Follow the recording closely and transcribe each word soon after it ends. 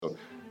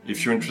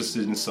If you're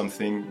interested in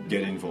something,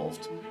 get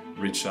involved,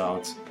 reach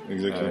out,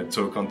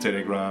 talk on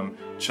Telegram,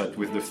 chat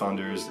with the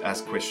founders,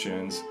 ask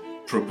questions,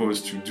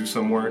 propose to do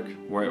some work,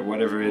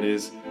 whatever it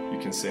is. You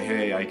can say,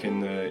 hey, I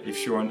can.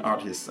 If you're an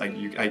artist, I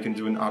can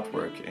do an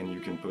artwork, and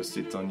you can post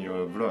it on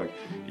your blog.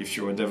 If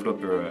you're a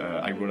developer,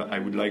 I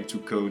would like to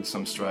code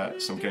some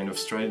kind of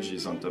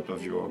strategies on top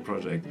of your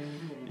project.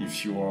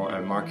 If you're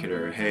a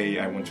marketer, hey,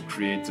 I want to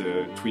create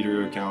a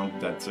Twitter account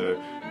that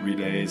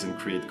relays and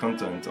create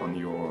content on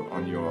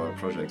your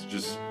project.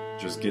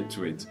 Just get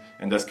to it.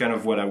 And that's kind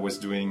of what I was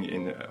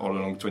doing all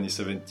along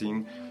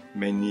 2017,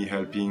 mainly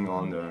helping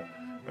on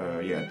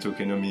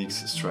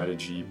tokenomics,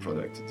 strategy,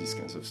 product, these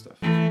kinds of stuff.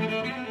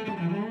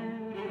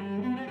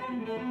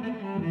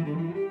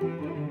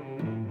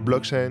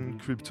 Blockchain,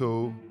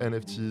 crypto,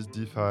 NFTs,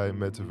 DeFi,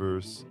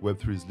 Metaverse,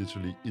 Web3 is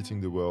literally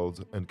eating the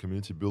world, and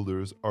community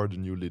builders are the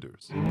new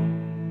leaders.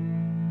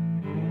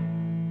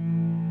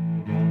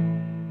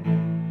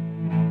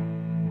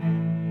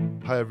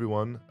 Hi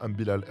everyone, I'm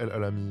Bilal El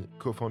Alami,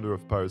 co-founder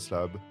of Pirates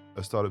Lab,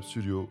 a startup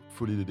studio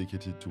fully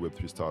dedicated to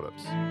Web3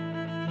 startups.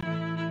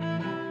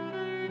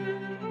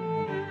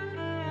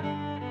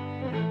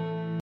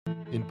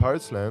 In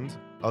Pirates Land,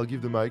 I'll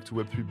give the mic to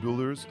Web3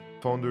 builders,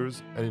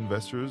 founders, and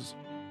investors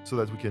so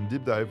that we can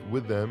deep dive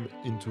with them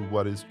into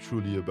what is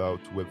truly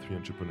about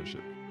Web3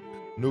 entrepreneurship.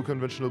 No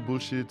conventional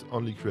bullshit,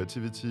 only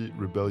creativity,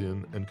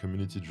 rebellion, and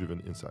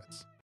community-driven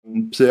insights.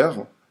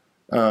 Pierre.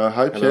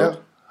 Hi, Pierre. Hello.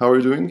 How are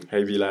you doing?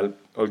 Hey, Bilal.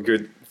 All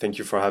good. Thank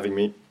you for having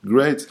me.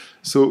 Great.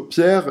 So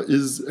Pierre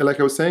is, like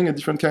I was saying, a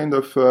different kind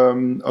of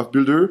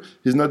builder.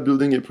 He's not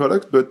building a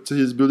product, but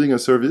he's building a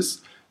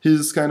service.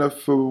 He's kind of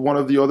one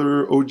of the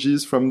other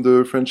OGs from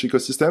the French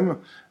ecosystem,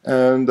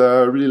 and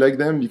I really like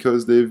them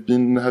because they've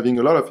been having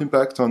a lot of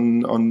impact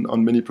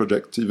on many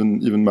projects,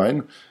 even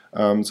mine.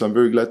 So I'm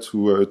very glad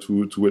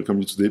to welcome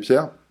you today,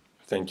 Pierre.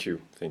 Thank you.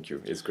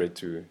 It's great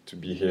to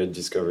be here,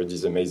 discover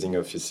these amazing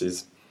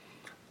offices.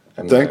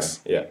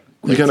 Thanks.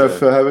 You kind of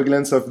have a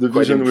glance of the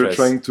vision we're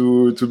trying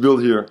to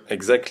build here.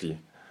 Exactly.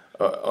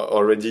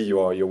 Already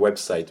your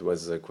website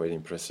was quite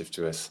impressive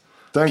to us.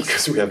 Thanks.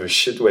 Because we have a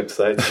shit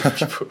website if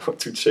people want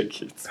to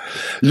check it.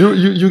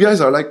 You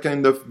guys are like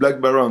kind of black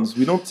barons.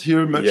 We don't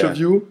hear much of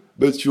you,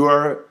 but you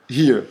are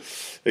here.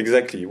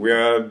 Exactly. We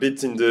are a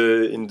bit in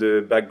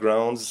the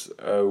backgrounds.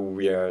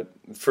 We are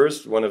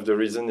first. One of the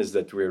reasons is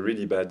that we're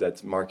really bad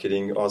at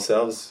marketing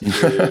ourselves.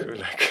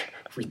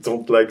 We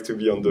don't like to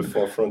be on the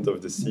forefront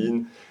of the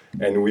scene.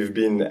 And we've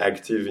been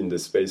active in the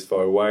space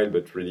for a while,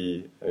 but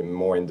really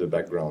more in the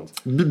background.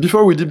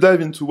 Before we deep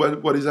dive into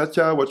what is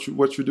Atka,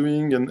 what you're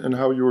doing, and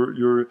how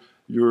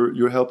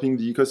you're helping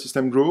the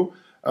ecosystem grow,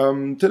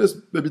 tell us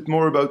a bit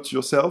more about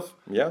yourself.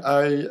 Yeah.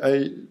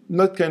 I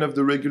not kind of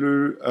the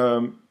regular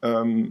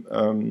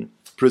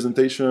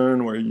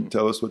presentation where you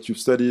tell us what you've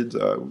studied.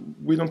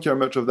 We don't care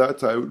much of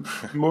that. I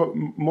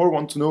more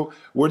want to know,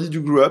 where did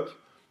you grow up?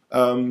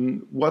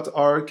 What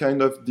are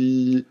kind of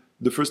the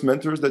first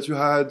mentors that you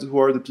had? Who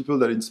are the people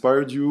that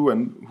inspired you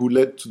and who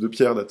led to the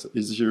Pierre that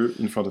is here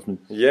in front of me?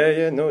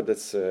 No,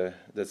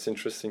 that's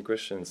interesting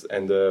questions.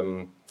 And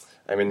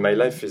my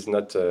life is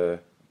not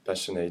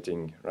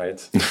passionating,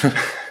 right?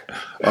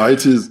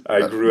 It is.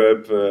 I grew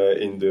up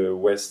in the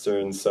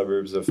western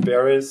suburbs of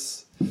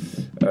Paris.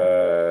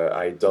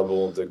 I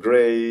doubled the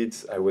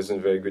grades. I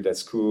wasn't very good at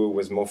school.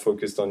 Was more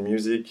focused on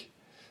music.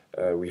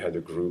 We had a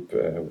group,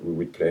 we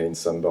would play in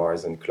some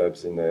bars and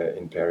clubs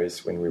in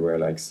Paris when we were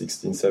like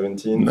 16,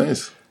 17.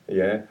 Nice.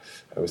 Yeah,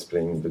 I was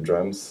playing the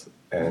drums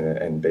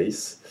and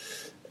bass.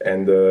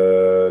 And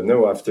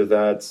after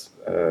that,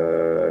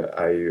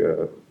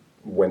 I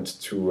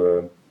went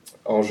to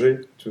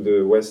Angers, to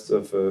the west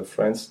of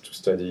France, to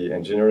study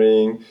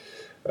engineering.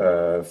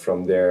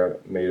 From there,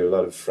 made a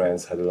lot of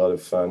friends, had a lot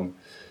of fun,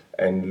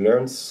 and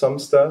learned some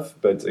stuff.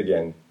 But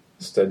again,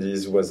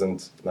 studies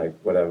wasn't like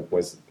what I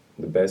was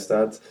the best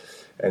at,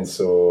 and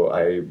so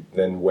I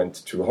then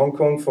went to Hong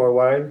Kong for a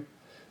while.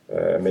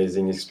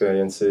 Amazing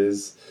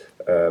experiences,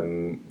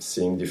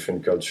 seeing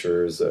different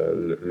cultures,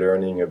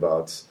 learning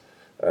about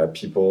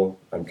people.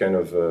 I kind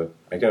of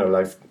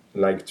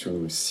like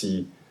to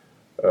see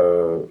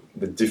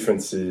the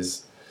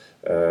differences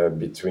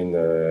between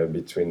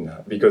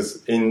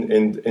because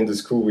in the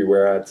school we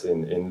were at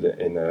in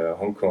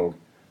Hong Kong.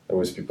 There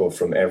was people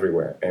from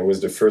everywhere, and it was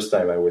the first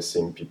time I was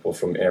seeing people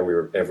from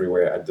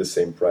everywhere at the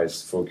same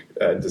price,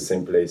 at the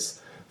same place,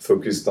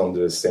 focused on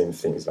the same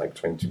things, like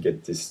trying to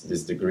get this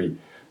degree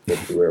that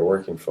we were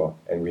working for.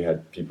 And we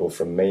had people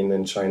from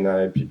mainland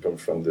China, people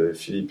from the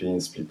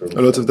Philippines, people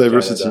a lot of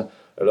diversity. Canada,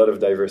 a lot of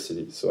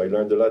diversity. So I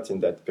learned a lot in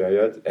that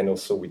period, and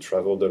also we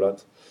traveled a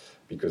lot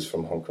because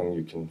from Hong Kong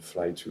you can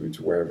fly to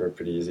wherever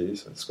pretty easily,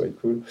 so it's quite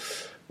cool.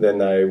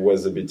 Then I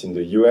was a bit in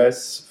the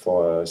US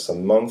for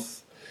some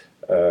months.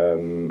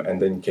 And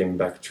then came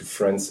back to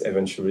France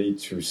eventually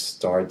to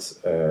start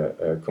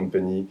a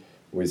company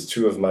with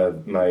two of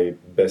my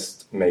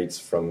best mates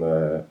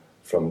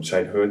from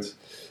childhood.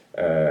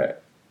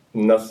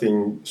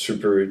 Nothing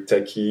super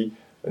techy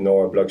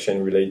nor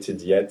blockchain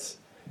related yet.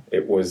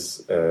 It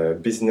was a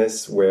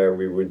business where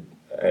we would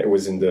it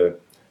was in the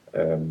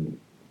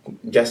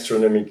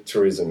gastronomic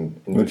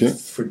tourism, in the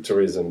food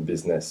tourism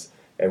business,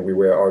 and we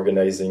were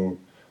organizing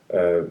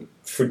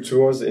food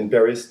tours in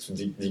Paris to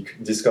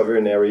discover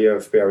an area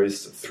of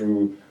Paris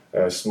through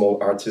small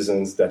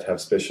artisans that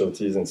have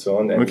specialties and so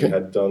on. And we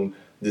had done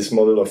this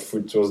model of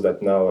food tours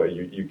that now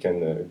you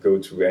can go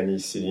to any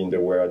city in the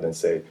world and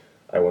say,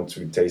 I want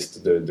to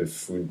taste the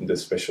food, the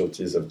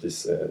specialties of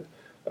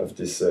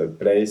this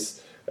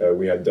place.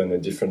 We had done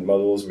different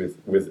models with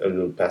a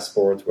little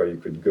passport where you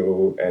could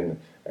go and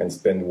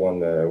spend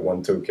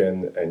one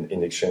token and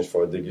in exchange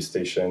for a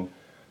degustation.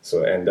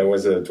 So, and that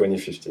was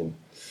 2015.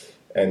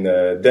 And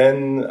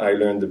then I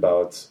learned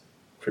about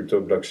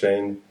crypto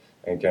blockchain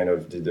and kind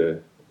of did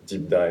a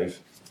deep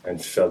dive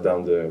and fell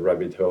down the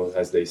rabbit hole,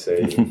 as they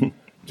say, in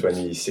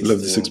 2016.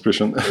 Love this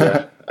expression.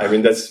 Yeah, I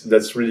mean,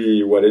 that's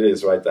really what it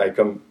is, right? I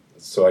come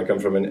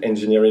from an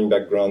engineering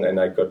background and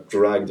I got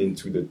dragged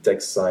into the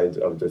tech side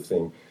of the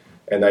thing.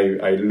 And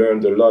I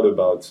learned a lot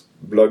about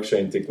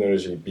blockchain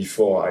technology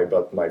before I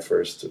bought my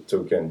first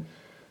token,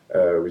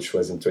 which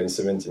was in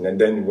 2017. And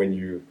then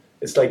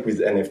it's like with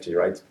NFT,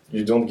 right?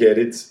 You don't get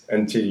it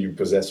until you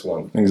possess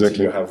one, until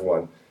you have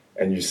one.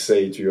 And you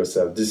say to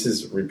yourself, this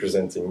is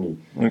representing me.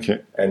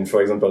 Okay. And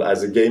for example,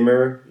 as a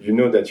gamer, you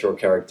know that your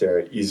character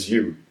is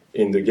you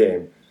in the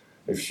game.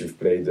 If you've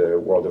played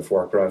World of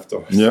Warcraft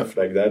or stuff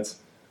like that,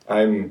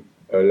 I'm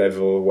a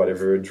level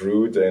whatever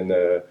druid, and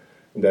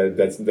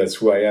that's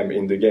who I am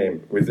in the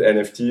game. With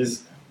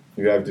NFTs,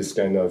 you have this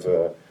kind of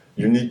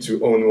you need to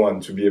own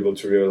one to be able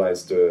to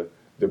realize the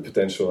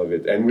potential of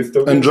it. And with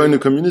tokens, and join a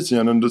community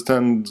and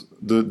understand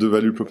the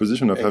value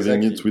proposition of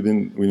having it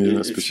within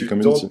a specific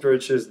community. If you don't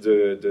purchase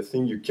the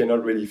thing, you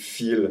cannot really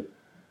feel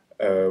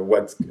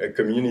what a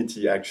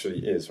community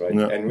actually is, right?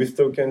 Yeah. And with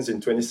tokens in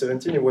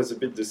 2017, it was a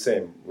bit the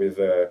same with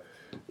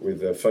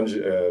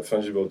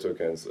fungible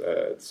tokens.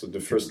 So the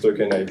first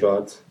token I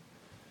bought,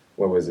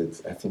 what was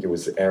it? I think it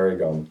was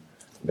Aragon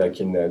back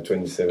in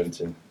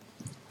 2017.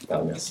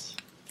 Merci.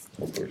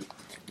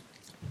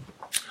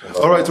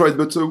 All right.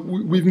 But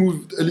we've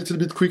moved a little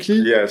bit quickly.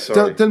 Yeah,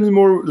 sorry. Tell me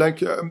more, like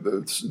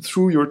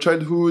through your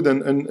childhood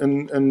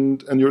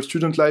and your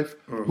student life,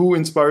 who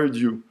inspired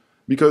you?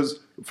 Because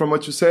from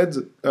what you said,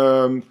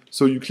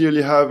 so you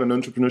clearly have an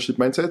entrepreneurship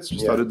mindset. You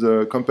started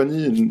a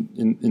company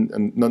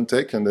in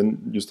non-tech, and then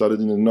you started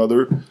in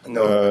another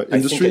industry. I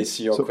think I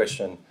see your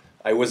question.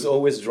 I was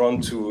always drawn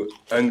to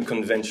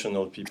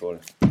unconventional people.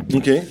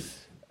 Okay.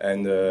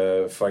 And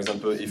for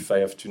example, if I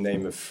have to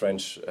name a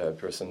French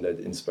person that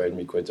inspired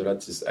me quite a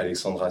lot, is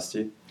Alexandre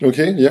Astier.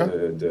 Okay, yeah.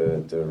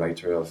 The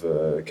writer of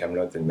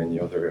Camelot and many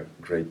other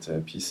great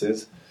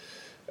pieces.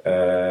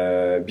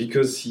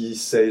 Because he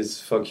says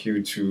fuck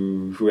you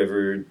to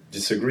whoever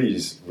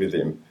disagrees with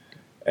him.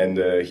 And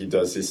he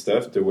does his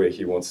stuff the way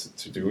he wants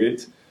to do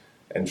it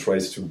and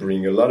tries to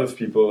bring a lot of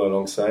people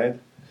alongside.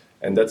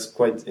 And that's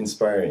quite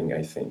inspiring,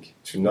 I think,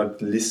 to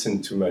not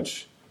listen too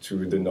much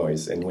to the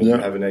noise. And when you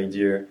have an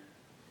idea,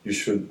 you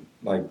should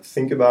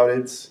think about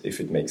it, if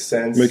it makes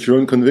sense. Make your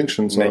own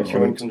convictions.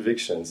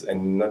 Convictions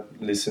and not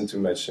listen too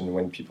much. And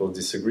when people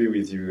disagree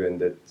with you and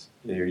that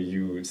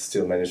you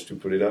still manage to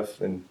pull it off,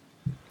 then...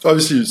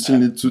 Obviously, you still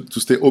need to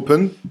stay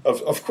open.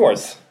 Of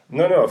course.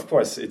 No, of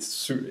course.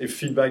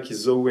 Feedback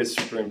is always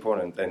super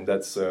important. And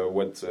that's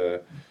what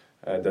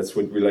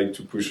we like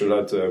to push a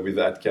lot with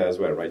Atka as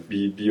well, right?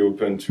 Be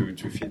open to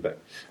feedback.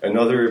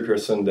 Another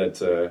person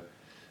that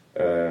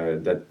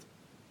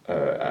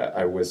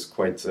I was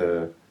quite...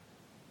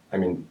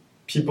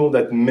 people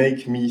that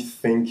make me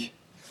think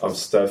of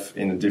stuff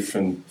in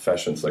different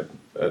fashions. Like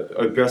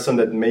a person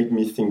that made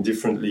me think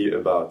differently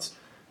about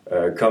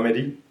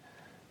comedy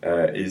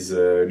is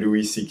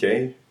Louis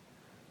C.K.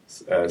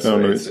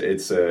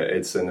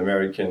 It's an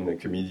American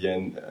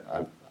comedian,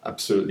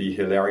 absolutely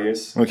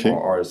hilarious. Okay.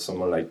 Or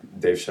someone like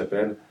Dave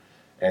Chappelle.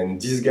 And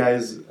these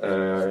guys,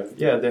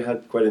 they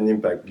had quite an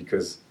impact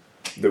because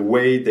the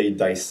way they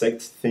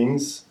dissect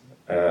things,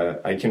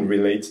 I can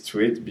relate to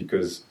it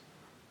because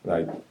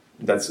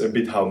that's a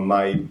bit how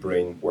my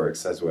brain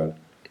works as well.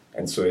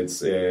 And so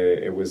it's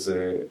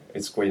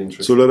quite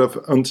interesting. So a lot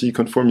of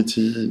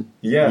anti-conformity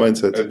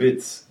mindset. A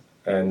bit.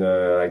 And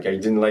I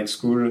didn't like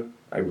school.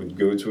 I would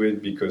go to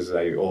it because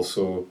I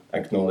also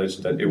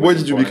acknowledged that it was... Why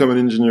did you become an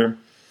engineer?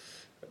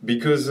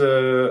 Because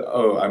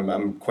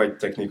I'm quite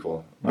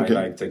technical. Okay.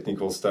 I like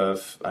technical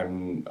stuff.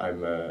 I'm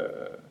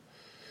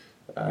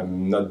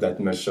not that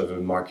much of a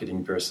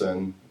marketing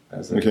person.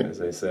 As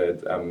I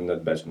said, I'm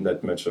not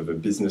that much of a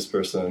business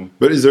person.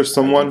 But is there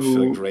someone I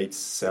feel great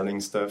selling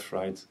stuff,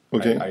 right?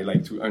 Okay. I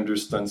like to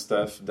understand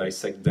stuff,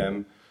 dissect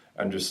them,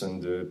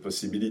 understand the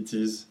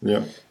possibilities.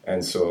 Yeah.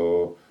 And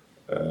so,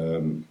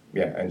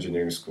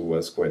 engineering school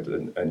was quite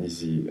an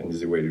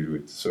easy way to do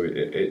it. So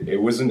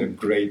it wasn't a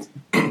great,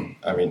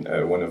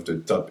 one of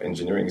the top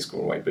engineering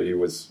school, right? But it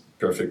was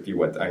perfectly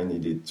what I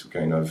needed to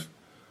kind of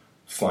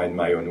find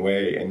my own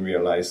way and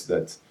realize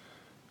that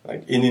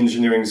in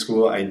engineering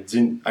school,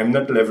 I'm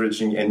not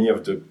leveraging any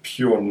of the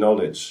pure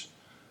knowledge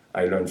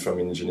I learned from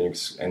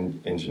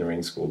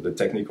engineering school, the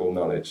technical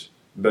knowledge.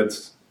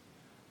 But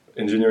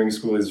engineering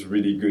school is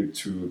really good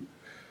to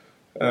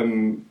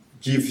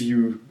give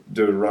you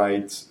the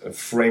right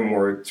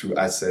framework to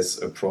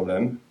assess a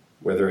problem,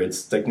 whether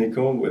it's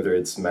technical, whether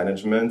it's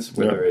management,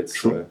 whether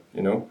it's you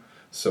know.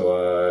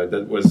 So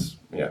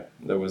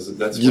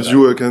that's gives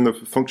you a kind of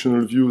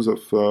functional views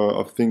of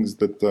things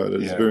that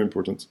is very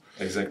important.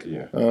 Exactly.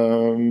 Yeah.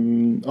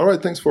 All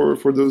right. Thanks for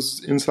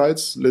those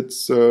insights.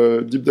 Let's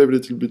deep dive a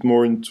little bit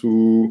more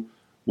into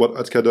what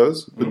Atka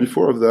does. But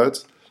before of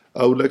that,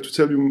 I would like to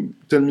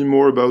tell me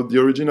more about the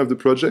origin of the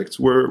project,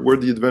 where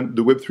the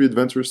Web3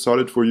 adventure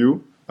started for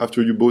you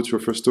after you bought your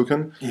first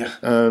token. Yeah.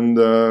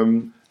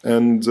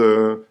 And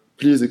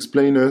please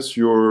explain us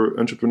your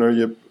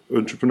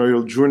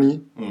entrepreneurial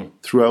journey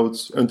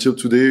throughout until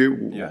today,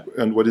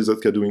 and what is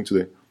Atka doing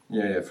today?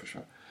 Yeah, for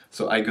sure.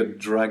 So I got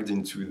dragged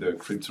into the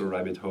crypto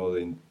rabbit hole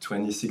in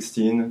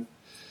 2016.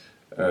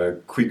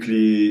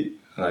 Quickly,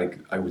 like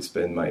I would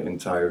spend my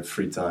entire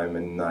free time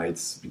and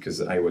nights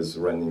because I was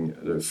running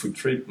the Food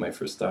Trip, my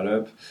first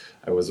startup.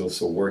 I was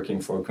also working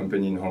for a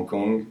company in Hong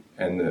Kong,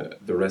 and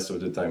the rest of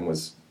the time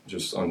was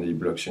just only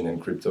blockchain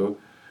and crypto.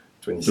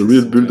 The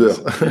real builder.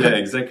 Yeah,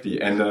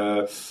 exactly. And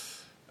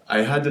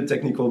I had a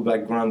technical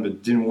background,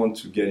 but didn't want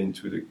to get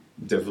into the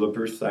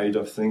developer side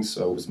of things.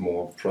 So I was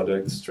more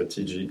product,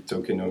 strategic,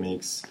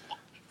 tokenomics,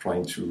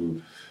 trying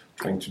to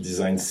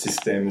design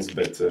systems.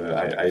 But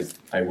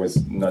I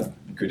was not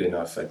good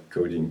enough at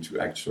coding to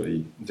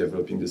actually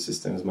developing the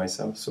systems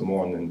myself. So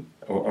more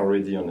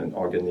already on an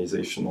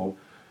organizational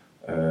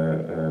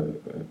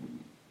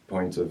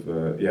point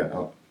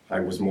of I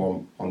was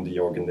more on the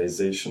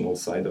organizational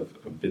side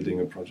of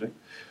building a project.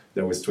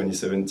 That was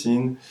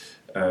 2017.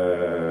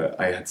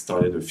 I had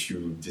started a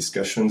few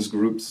discussions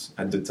groups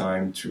at the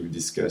time to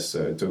discuss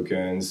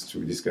tokens,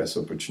 to discuss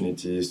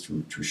opportunities,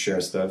 to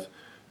share stuff.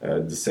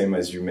 The same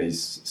as you may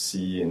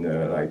see in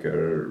like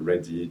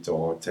Reddit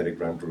or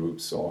Telegram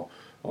groups, or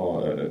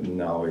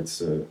now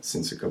it's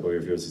since a couple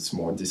of years it's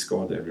more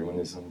Discord. Everyone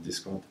is on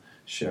Discord,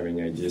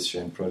 sharing ideas,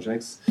 sharing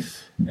projects.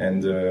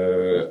 And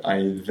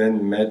I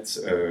then met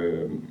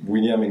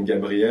William and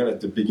Gabriel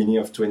at the beginning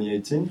of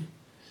 2018.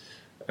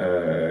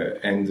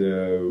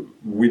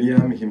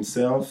 William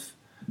himself,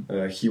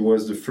 he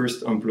was the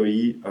first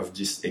employee of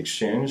this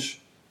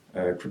exchange,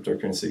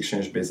 cryptocurrency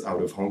exchange based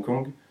out of Hong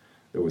Kong.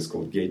 That was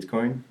called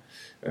Gatecoin.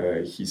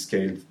 He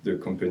scaled the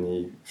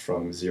company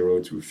from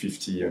 0 to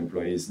 50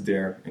 employees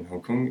there in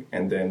Hong Kong.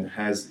 And then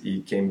as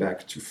he came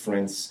back to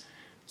France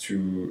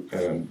to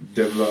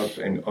develop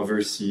and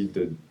oversee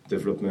the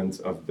development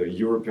of the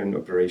European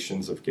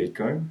operations of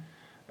Gatecoin,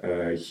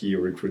 he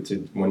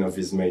recruited one of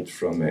his mates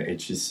from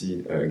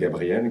HEC,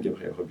 Gabriel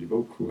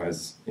Robibeau, who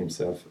has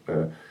himself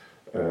a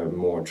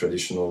more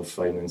traditional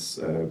finance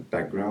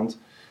background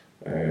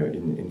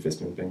in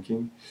investment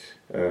banking,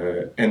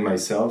 and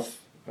myself,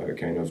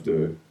 kind of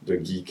the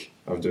geek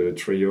of the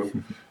trio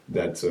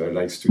that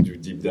likes to do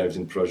deep dives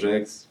in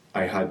projects.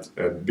 I had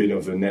a bit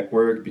of a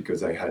network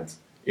because I had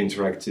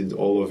interacted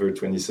all over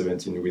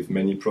 2017 with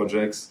many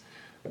projects,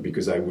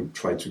 because I would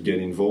try to get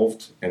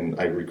involved. And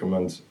I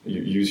recommend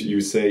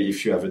you say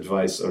if you have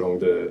advice along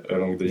the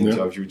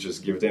interview,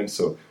 just give them.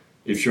 So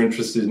if you're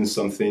interested in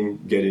something,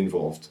 get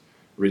involved,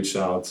 reach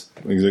out,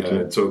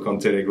 talk on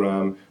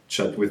Telegram,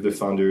 chat with the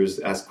founders,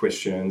 ask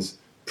questions,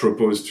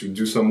 propose to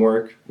do some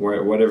work,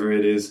 whatever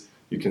it is.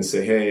 You can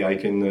say, hey, I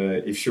can.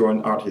 If you're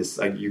an artist,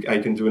 I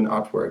can do an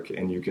artwork,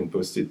 and you can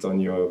post it on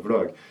your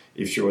blog.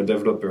 If you're a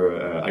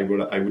developer, I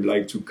would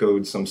like to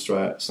code some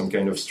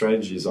kind of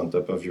strategies on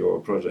top of your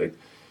project.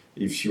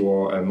 If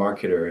you're a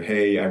marketer,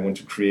 hey, I want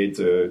to create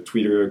a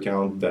Twitter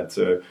account that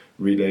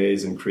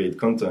relays and create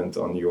content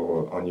on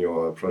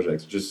your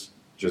project. Just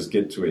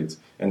get to it.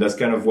 And that's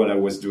kind of what I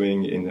was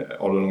doing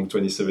all along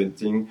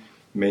 2017,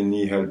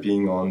 mainly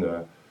helping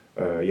on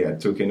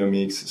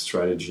tokenomics,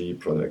 strategy,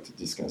 product,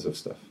 these kinds of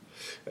stuff.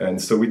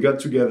 And so we got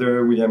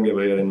together, William,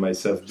 Gabriel, and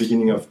myself,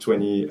 beginning of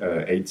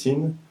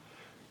 2018,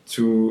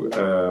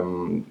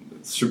 to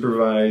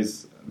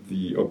supervise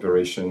the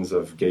operations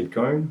of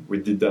Gatecoin. We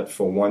did that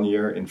for 1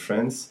 year in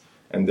France,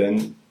 and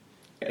then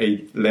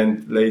late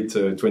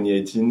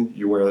 2018,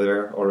 you were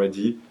there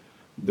already.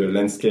 The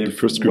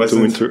landscape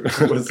wasn't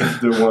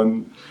the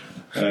one.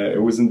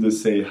 It wasn't the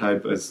same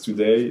hype as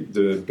today.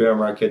 The bear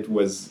market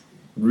was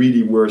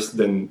really worse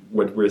than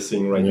what we're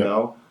seeing right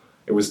now.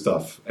 It was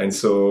tough, and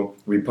so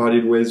we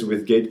parted ways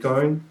with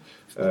Gatecoin.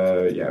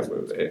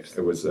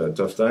 It was a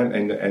tough time,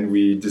 and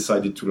we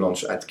decided to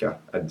launch Atka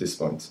at this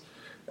point.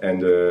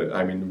 And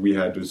we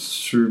had a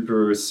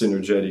super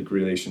synergetic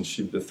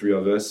relationship, the three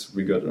of us.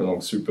 We got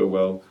along super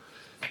well.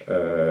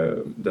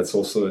 That's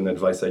also an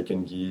advice I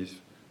can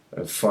give.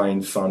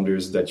 Find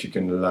founders that you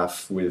can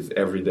laugh with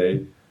every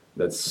day.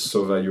 That's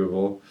so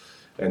valuable,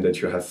 and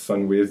that you have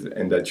fun with,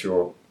 and that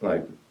you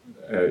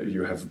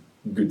have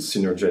good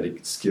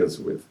synergetic skills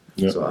with.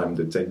 Yeah. So I'm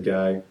the tech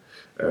guy.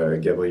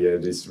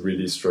 Gabriel is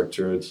really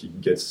structured. He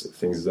gets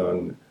things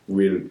done.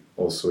 Will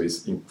also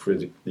is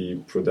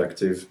incredibly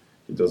productive.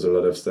 He does a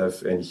lot of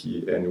stuff, and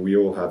we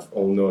all have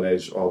all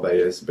knowledge, all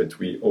bias, but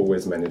we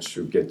always manage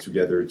to get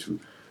together to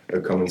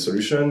a common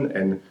solution.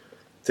 And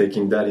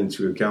taking that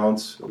into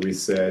account, we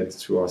said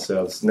to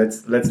ourselves,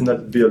 let's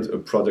not build a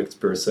product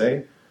per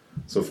se.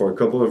 So for a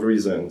couple of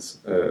reasons.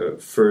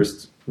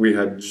 First, we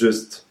had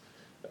just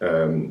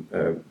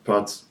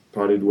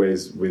parted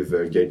ways with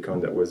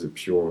GateCon, that was a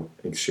pure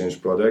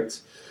exchange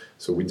product.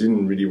 So we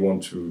didn't really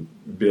want to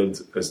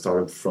build a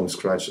startup from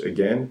scratch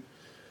again.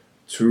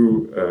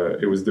 Two,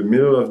 it was the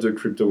middle of the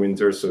crypto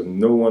winter, so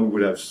no one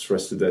would have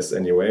trusted us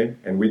anyway,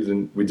 and we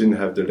didn't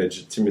have the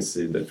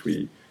legitimacy that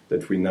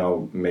we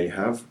now may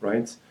have,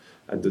 right,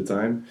 at the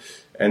time.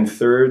 And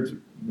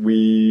third,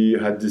 we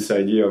had this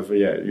idea of,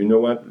 you know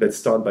what, let's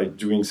start by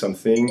doing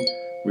something.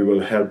 We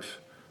will help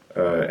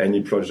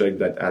any project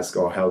that asks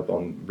our help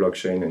on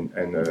blockchain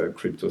and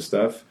crypto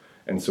stuff.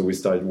 And so we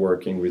started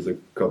working with a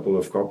couple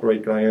of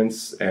corporate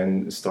clients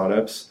and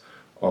startups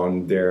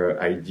on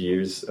their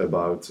ideas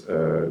about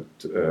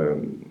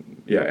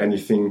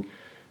anything,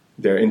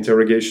 their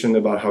interrogation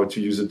about how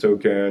to use a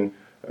token.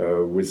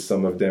 With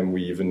some of them,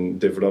 we even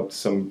developed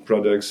some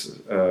products.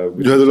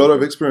 You had a lot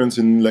of experience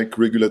in like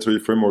regulatory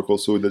framework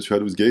also that you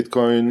had with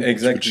Gatecoin.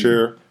 Exactly.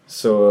 Share.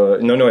 So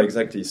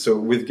exactly. So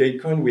with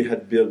Gatecoin, we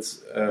had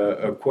built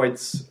a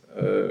quite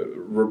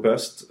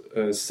robust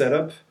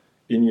setup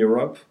in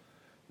Europe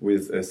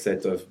with a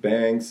set of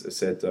banks, a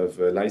set of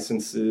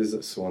licenses,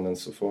 so on and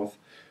so forth.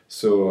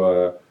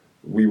 So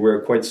we were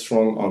quite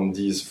strong on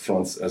these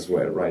fronts as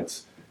well, right?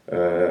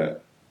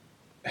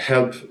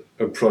 Help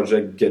a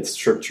project get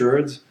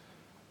structured,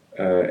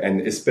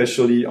 and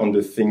especially on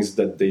the things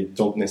that they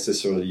don't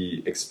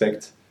necessarily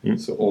expect.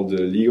 So all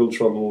the legal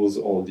troubles,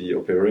 all the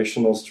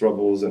operational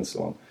troubles, and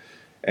so on.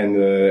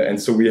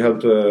 And so we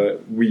helped.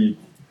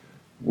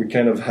 We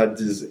kind of had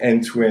this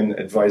end-to-end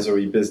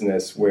advisory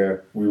business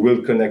where we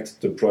will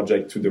connect the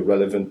project to the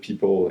relevant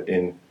people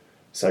in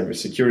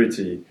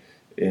cybersecurity,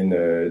 in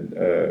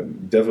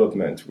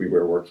development. We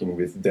were working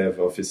with dev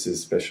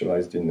offices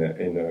specialized in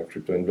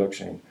crypto and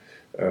blockchain,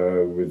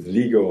 with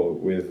legal,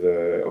 with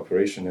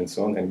operation, and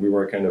so on. And we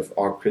were kind of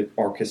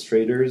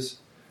orchestrators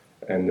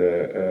and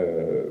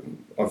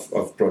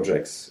of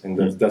projects, and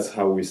that's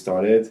how we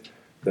started.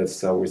 That's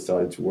how we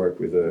started to work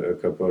with a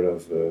couple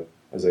of,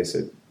 as I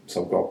said,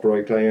 some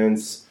corporate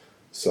clients,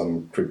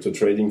 some crypto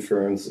trading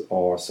firms,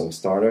 or some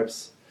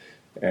startups.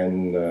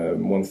 And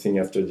one thing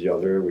after the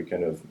other, we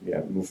kind of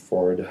moved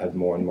forward, had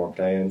more and more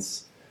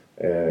clients.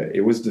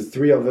 It was the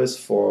three of us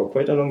for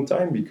quite a long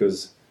time,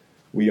 because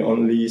we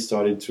only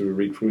started to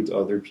recruit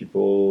other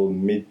people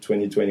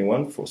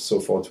mid-2021. So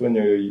for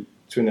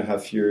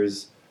 2.5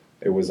 years,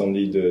 it was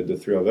only the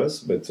three of us.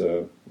 But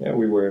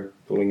we were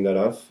pulling that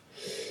off.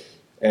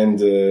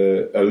 And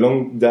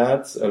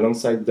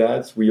alongside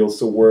that, we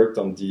also worked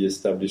on the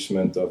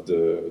establishment of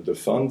the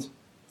fund,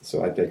 so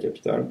Atka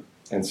Capital.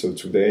 And so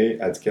today,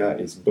 Atka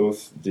is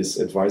both this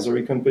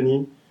advisory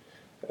company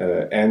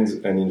and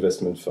an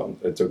investment fund,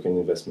 a token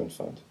investment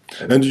fund.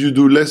 And do you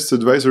do less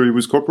advisory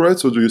with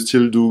corporates, or do you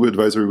still do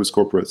advisory with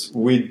corporates?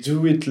 We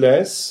do it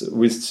less.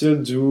 We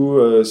still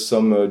do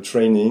some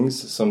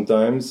trainings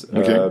sometimes.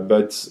 Okay.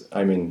 But,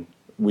 I mean,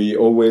 we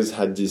always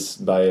had this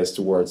bias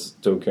towards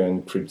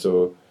token,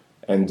 crypto,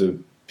 and the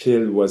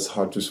pill was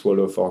hard to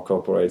swallow for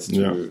corporates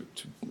to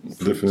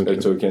put a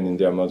token in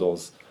their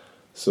models.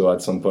 So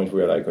at some point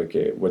we were like,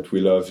 okay, what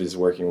we love is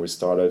working with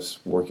startups,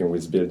 working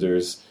with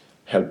builders,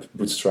 help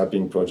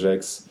bootstrapping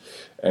projects.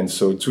 And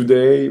so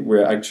today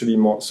we're actually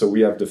more, so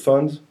we have the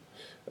fund.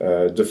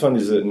 The fund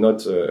is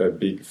not a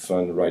big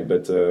fund, right?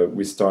 But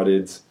we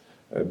started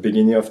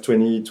beginning of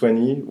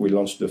 2020. We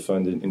launched the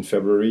fund in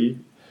February.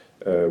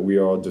 We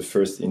are the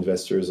first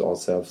investors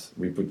ourselves.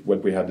 We put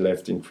what we had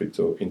left in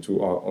crypto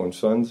into our own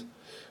fund.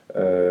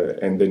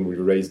 And then we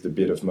raised a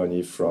bit of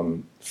money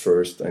from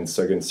first and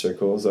second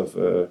circles of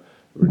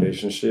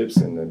relationships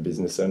and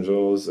business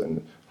angels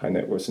and high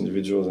net worth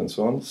individuals and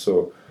so on.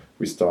 So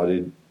we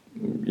started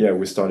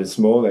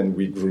small, and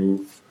we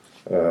grew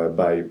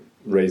by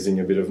raising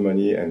a bit of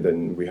money, and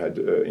then we had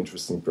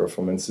interesting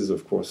performances.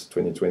 Of course,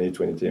 2020,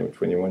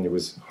 2021, it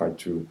was hard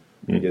to,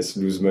 I guess,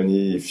 lose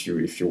money if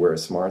you were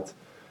smart.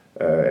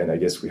 And I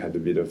guess we had a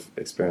bit of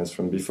experience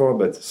from before.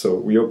 But so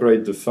we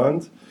operate the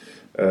fund.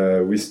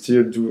 We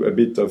still do a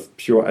bit of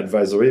pure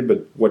advisory,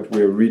 but what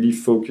we're really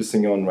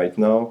focusing on right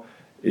now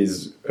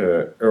is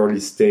early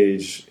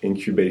stage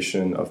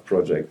incubation of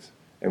projects.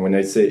 And when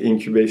I say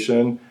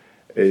incubation,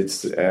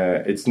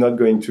 it's not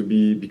going to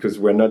be, because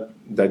we're not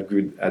that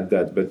good at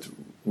that, but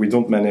we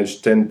don't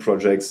manage 10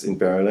 projects in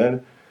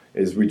parallel.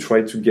 Is we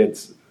try to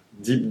get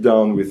deep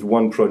down with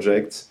one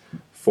project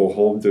for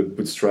all the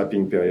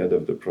bootstrapping period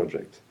of the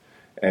project.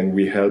 And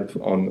we help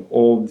on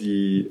all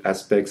the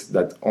aspects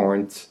that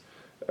aren't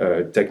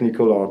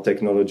technical or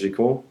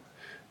technological,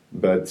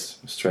 but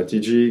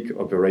strategic,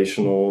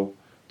 operational,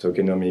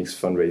 tokenomics,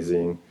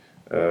 fundraising,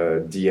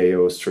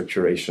 DAO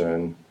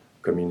structuration,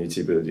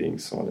 community building,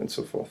 so on and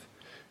so forth.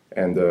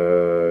 And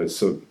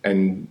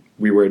and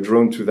we were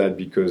drawn to that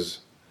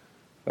because,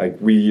 like,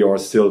 we are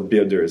still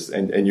builders.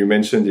 And you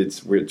mentioned it.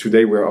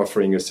 Today we're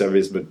offering a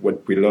service, but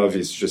what we love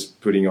is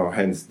just putting our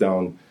hands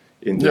down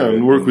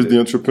and work with the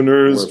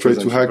entrepreneurs, try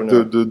to hack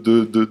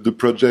the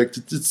project.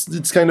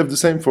 It's kind of the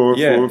same for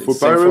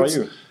pirates,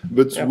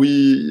 but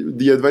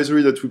the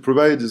advisory that we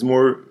provide is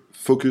more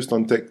focused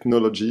on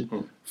technology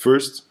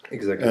first,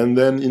 and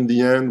then in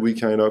the end we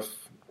kind of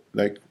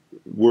like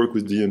work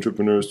with the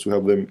entrepreneurs to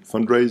help them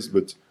fundraise,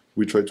 but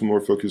we try to more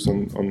focus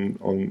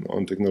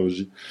on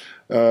technology.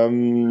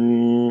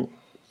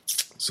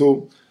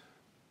 So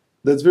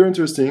that's very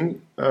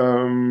interesting.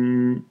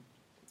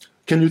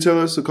 Can you tell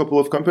us a couple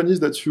of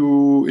companies that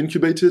you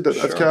incubated at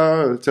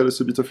Atka? Tell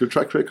us a bit of your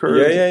track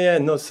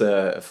record. No,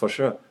 for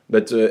sure.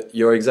 But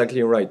you're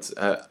exactly right.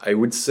 I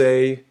would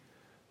say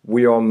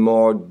we are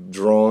more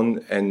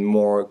drawn and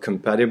more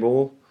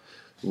compatible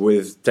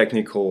with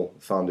technical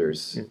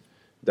founders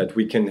that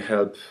we can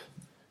help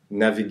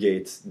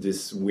navigate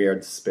this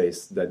weird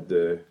space that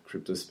the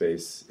crypto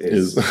space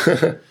is.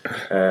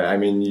 I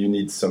mean, you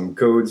need some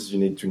codes, you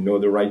need to know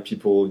the right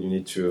people, you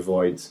need to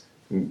avoid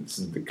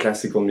the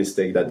classical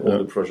mistake that all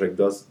the project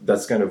does.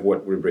 That's kind of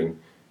what we bring.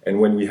 And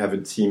when we have a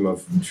team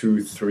of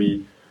two,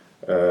 three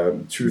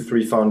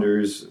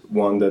founders,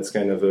 one that's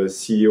kind of a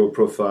CEO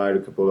profile, a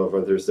couple of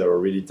others that are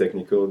really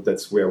technical,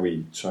 that's where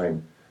we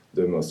shine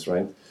the most,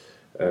 right?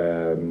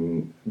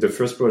 The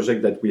first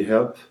project that we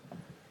helped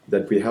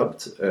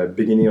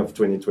beginning of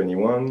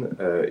 2021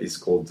 is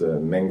called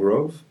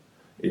Mangrove.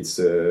 It's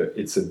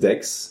a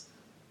DEX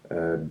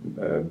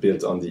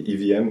built on the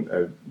EVM,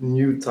 a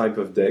new type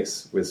of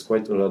DEX with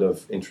quite a lot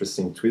of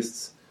interesting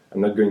twists. I'm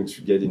not going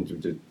to get into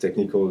the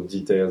technical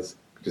details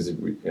because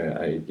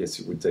I guess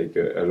it would take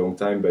a long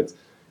time, but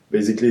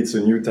basically it's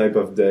a new type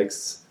of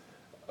DEX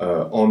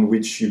on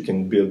which you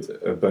can build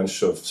a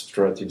bunch of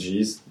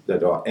strategies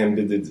that are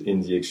embedded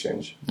in the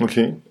exchange.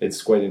 Okay.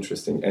 It's quite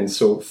interesting. And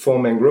so for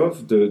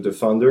Mangrove, the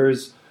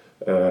founders,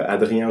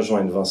 Adrien, Jean,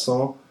 and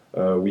Vincent,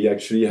 we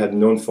actually had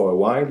known for a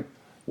while.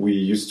 We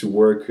used to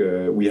work,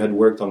 we had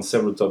worked on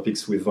several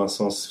topics with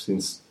Vincent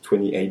since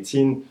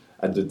 2018.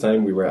 At the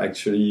time, we were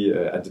actually,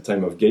 at the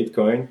time of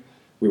Gatecoin,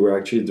 we were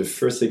actually the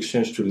first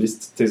exchange to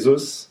list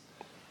Tezos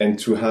and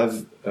to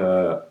have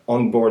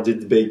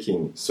onboarded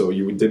baking. So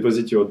you would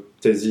deposit your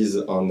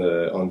Tezos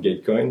on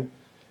Gatecoin,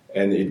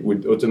 and it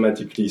would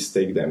automatically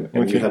stake them.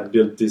 And we had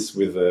built this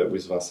with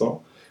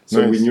Vincent.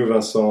 So we knew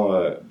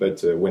Vincent,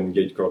 but when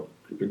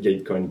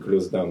Gatecoin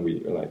closed down,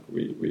 we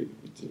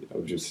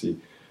obviously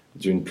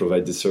didn't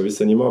provide the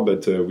service anymore,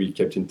 but we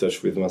kept in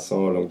touch with Vincent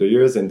along the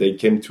years, and they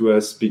came to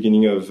us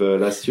beginning of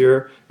last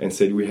year and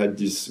said, we have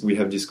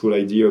this cool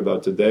idea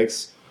about the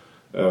DEX.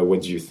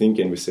 What do you think?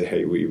 And we say,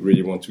 hey, we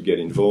really want to get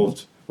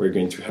involved. We're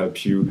going to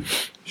help you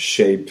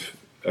shape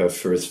a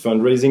first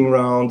fundraising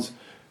round,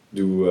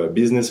 do a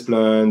business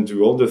plan,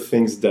 do all the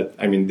things that,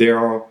 I mean,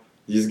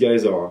 these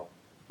guys are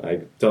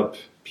like top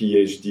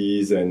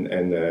PhDs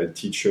and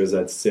teachers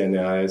at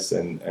CNRS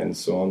and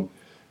so on.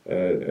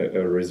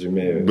 A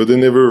resume. But they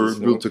never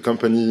built a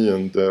company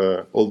and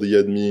all the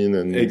admin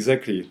and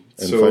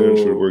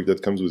financial work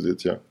that comes with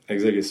it. Yeah,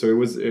 exactly. So it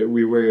was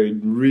we were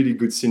really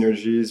good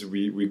synergies.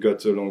 We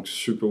got along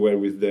super well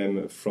with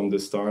them from the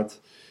start,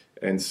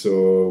 and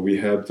so we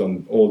helped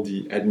on all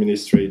the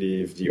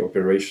administrative, the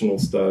operational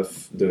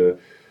stuff,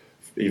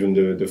 even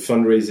the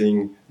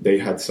fundraising. They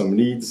had some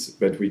leads,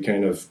 but we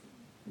kind of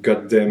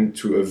got them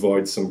to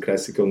avoid some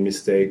classical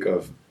mistake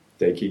of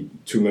taking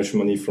too much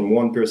money from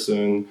one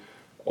person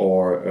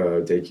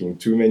or taking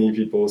too many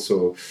people.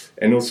 So,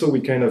 and also we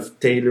kind of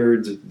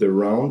tailored the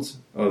round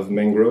of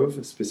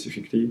Mangrove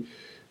specifically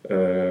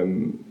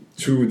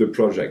to the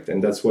project,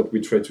 and that's what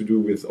we try to do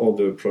with all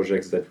the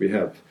projects that we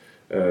have.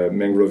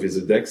 Mangrove is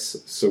a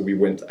DEX, so we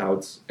went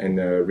out and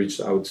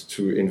reached out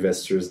to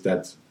investors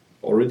that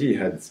already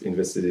had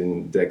invested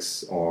in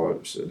DEX or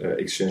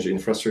exchange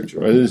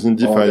infrastructure. It is in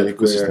DeFi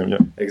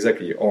ecosystem,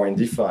 Exactly, or in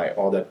DeFi,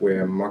 or that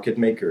were market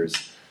makers,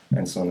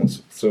 and so on and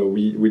so. So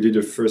we did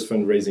a first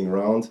fundraising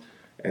round,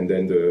 and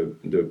then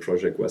the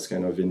project was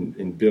kind of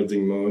in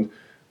building mode.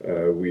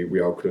 We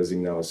are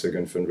closing now a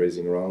second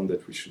fundraising round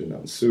that we should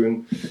announce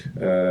soon.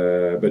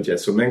 But yeah,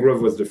 so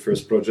Mangrove was the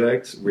first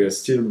project. We are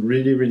still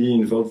really, really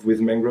involved with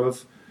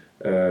Mangrove.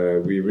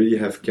 We really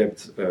have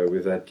kept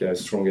with that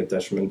strong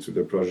attachment to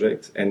the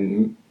project.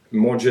 And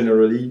more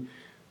generally,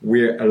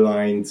 we're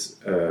aligned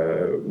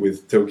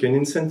with token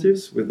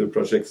incentives with the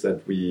projects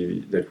that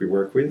we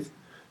work with.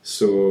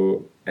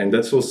 So, and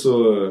that's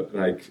also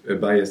like a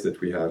bias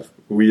that we have.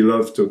 We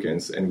love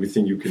tokens, and we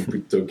think you can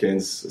put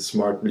tokens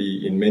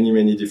smartly in many,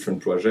 many different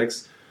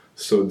projects.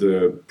 So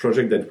the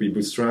project that we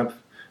bootstrap,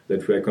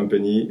 that we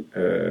accompany,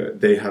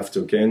 they have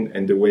token,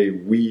 and the way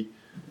we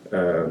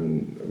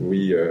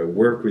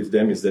work with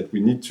them is that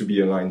we need to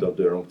be aligned on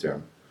the long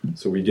term.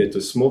 So we get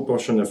a small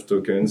portion of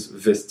tokens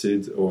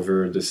vested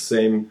over the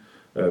same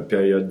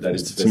period that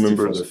it's vested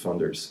for the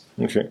founders.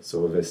 Okay.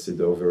 So vested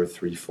over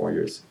 3-4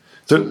 years.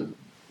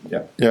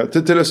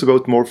 Tell us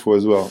about Morpho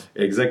as well.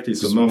 Exactly.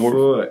 So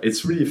Morpho,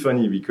 it's really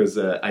funny because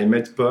I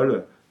met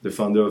Paul, the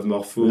founder of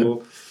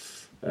Morpho,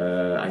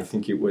 I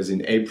think it was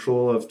in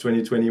April of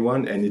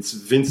 2021, and it's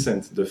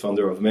Vincent, the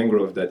founder of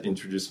Mangrove, that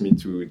introduced me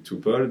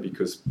to Paul,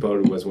 because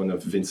Paul was one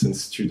of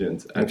Vincent's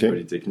students at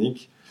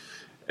Polytechnique.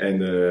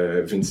 And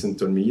Vincent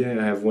told me,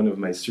 I have one of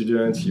my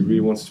students, he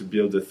really wants to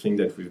build the thing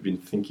that we've been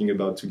thinking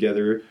about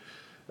together.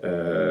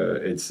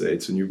 It's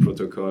a new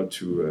protocol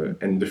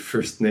and the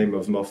first name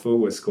of Morpho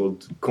was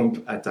called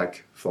Comp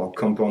Attack, for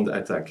compound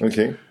attack.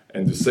 Okay.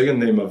 And the second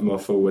name of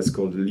Morpho was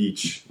called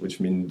Leech, which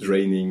means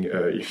draining,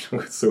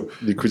 so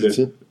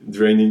liquidity.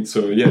 Draining.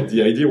 So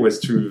the idea was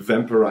to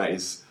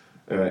vampirize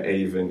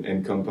Ave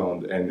and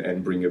compound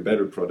and bring a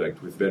better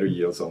product with better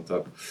yields on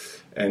top.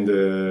 And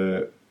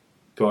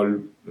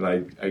Paul,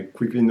 I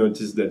quickly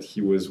noticed that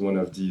he was one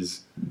of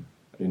these,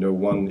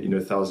 1 in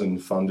 1,000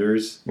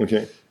 founders.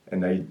 Okay.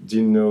 And I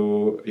didn't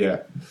know,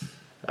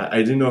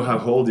 I didn't know how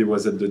old he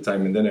was at the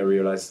time. And then I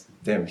realized,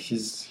 damn,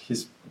 he's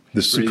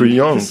super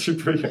young. He's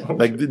super young.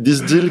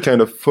 This deal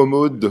kind of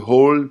FOMO'd the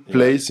whole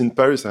place in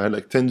Paris. I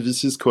had 10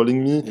 VCs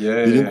calling me.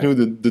 They didn't know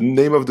the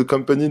name of the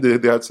company. They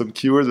had some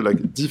keywords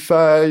like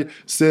DeFi,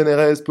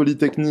 CNRS,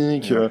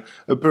 Polytechnique.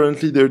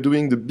 Apparently, they're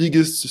doing the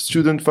biggest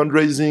student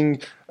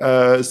fundraising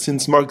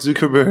since Mark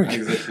Zuckerberg.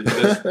 Exactly.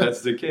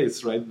 That's the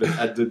case, right? But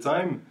at the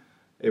time,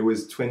 it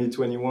was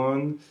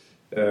 2021.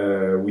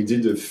 We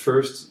did the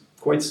first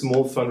quite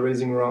small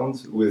fundraising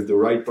round with the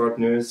right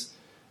partners.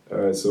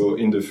 So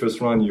in the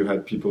first round, you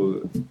had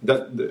people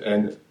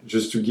and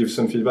just to give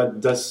some feedback,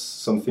 that's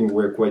something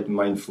we're quite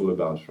mindful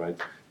about, right?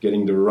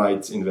 Getting the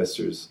right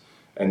investors.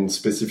 And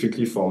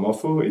specifically for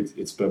Morpho,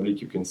 it's public,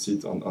 you can see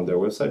it on their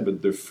website,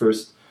 but the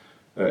first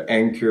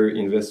anchor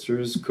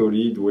investors,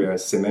 co-lead, were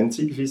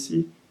Semantic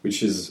VC,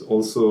 which is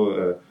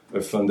also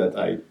a fund that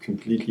I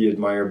completely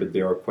admire, but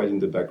they are quite in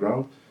the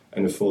background.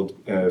 And a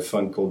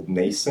fund called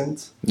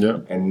Nascent.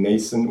 Yeah. And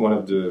Nascent, one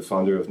of the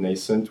founder of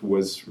Nascent,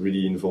 was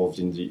really involved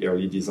in the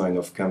early design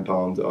of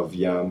Compound, of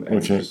YAM,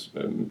 and just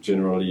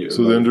generally.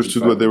 So they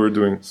understood what they were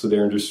doing. So they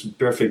understood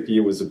perfectly.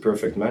 It was a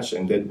perfect match.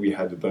 And then we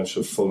had a bunch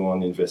of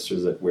follow-on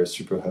investors that were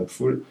super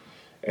helpful.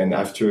 And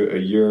after a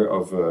year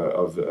of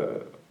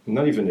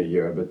not even a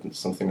year, but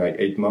something like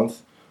 8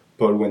 months,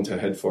 Paul went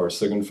ahead for a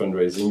second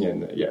fundraising,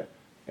 and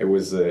it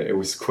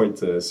was quite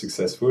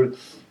successful.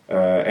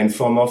 And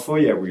for Morpho,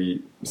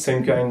 we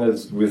same kind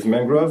as with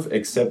Mangrove,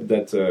 except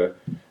that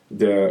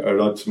they're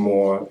a lot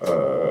more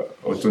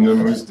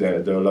autonomous.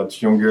 They're a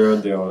lot younger.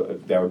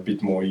 They're a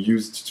bit more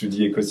used to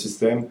the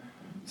ecosystem.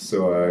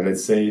 So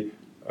let's say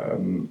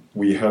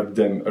we helped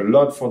them a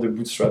lot for the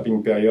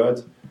bootstrapping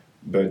period,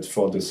 but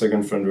for the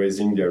second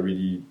fundraising, they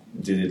really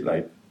did it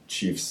like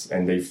chiefs,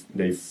 and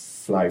they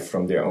fly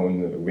from their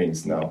own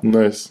wings now.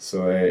 Nice.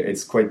 So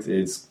it's great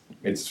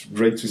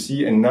to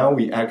see, and now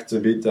we act a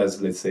bit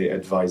as, let's say,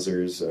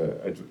 advisors,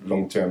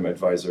 long-term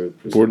advisors.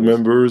 Board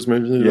members,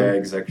 maybe? Yeah,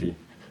 exactly.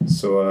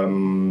 So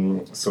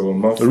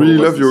Morpho I really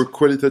love your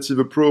qualitative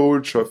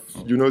approach of,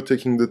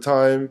 taking the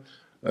time,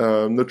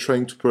 not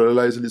trying to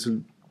paralyze a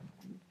little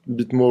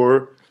bit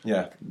more.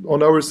 Yeah.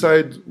 On our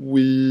side,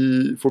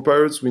 for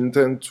Pirates, we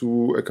intend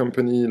to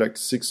accompany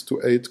 6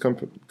 to 8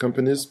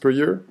 companies per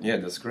year. Yeah,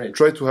 that's great.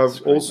 Try to have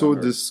also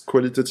this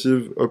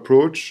qualitative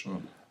approach.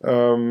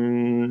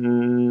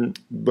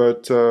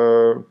 But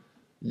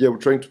we're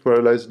trying to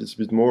paralyze a little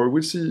bit more.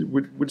 We'll see.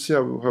 We'll see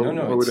how it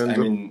ends up. I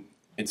mean,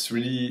 it's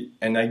really,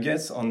 and I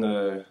guess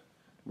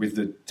with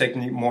the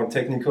more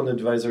technical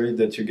advisory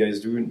that you guys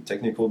do,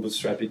 technical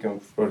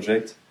bootstrapping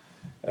project,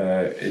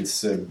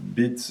 it's a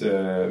bit.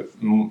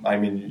 I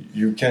mean,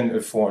 you can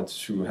afford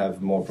to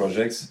have more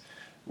projects.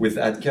 With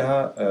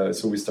Atka,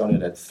 so we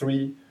started at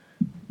 3.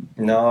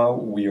 Now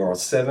we are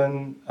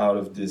 7. Out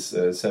of these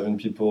 7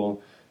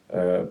 people,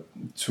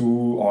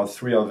 2 or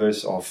 3 of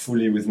us are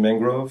fully with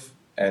Mangrove,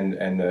 and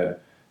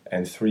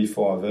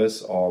 3-4 of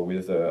us are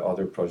with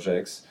other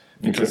projects.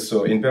 Because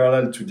so in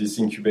parallel to this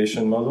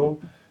incubation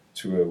model,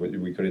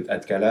 we call it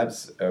Atka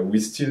Labs, we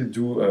still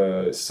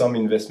do some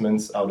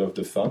investments out of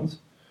the fund.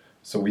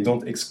 So we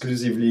don't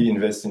exclusively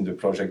invest in the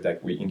project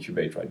that we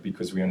incubate, right?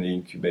 Because we only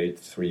incubate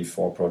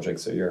 3-4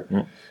 projects a year.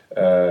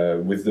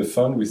 With the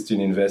fund, we still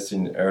invest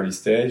in early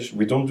stage.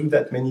 We don't do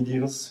that many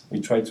deals.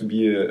 We try to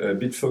be a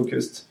bit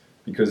focused,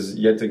 because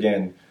yet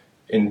again,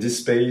 in this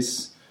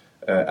space,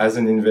 as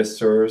an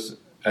investor,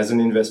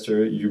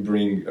 you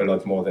bring a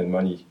lot more than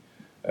money.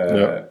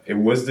 It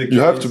was the case. You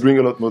have to bring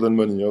a lot more than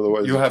money,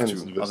 otherwise you have to.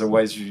 Invest.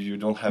 Otherwise, you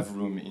don't have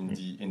room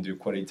in the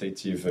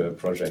qualitative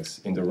projects,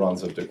 in the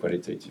rounds of the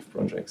qualitative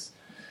projects.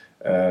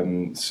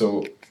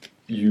 So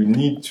you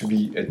need to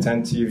be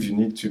attentive. You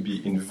need to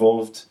be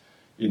involved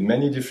in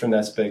many different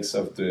aspects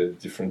of the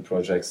different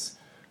projects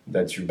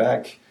that you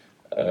back.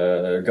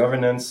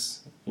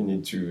 Governance. You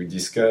need to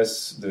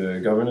discuss the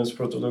governance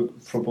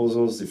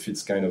proposals if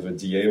it's kind of a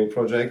DAO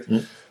project.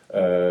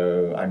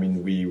 I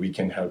mean, we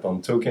can help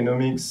on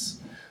tokenomics.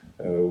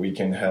 We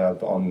can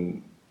help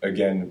on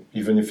again,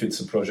 even if it's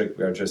a project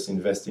we are just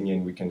investing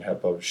in, we can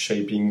help out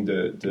shaping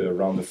the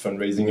round of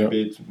fundraising a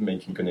bit,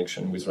 making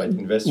connection with right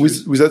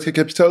investors. With Atka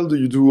Capital, do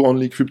you do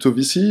only crypto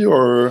VC,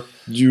 or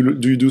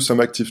do you do some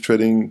active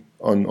trading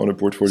on a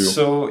portfolio?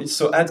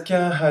 So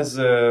Atka has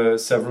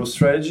several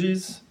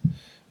strategies.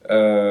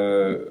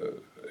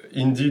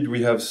 Indeed,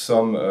 we have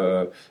some.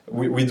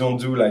 We don't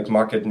do like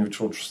market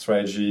neutral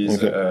strategies,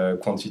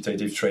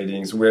 quantitative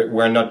tradings.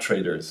 We're not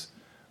traders.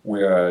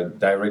 We are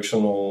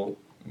directional.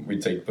 We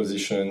take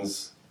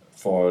positions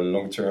for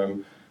long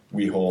term.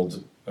 We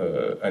hold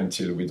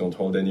until we don't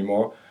hold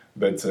anymore.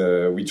 But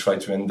we try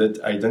to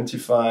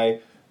identify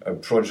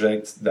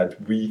projects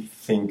that we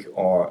think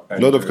are a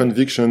lot of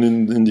conviction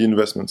in the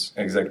investments.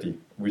 Exactly.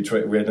 We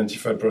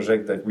identify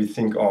projects that we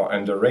think are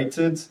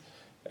underrated.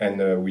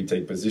 And we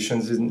take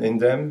positions in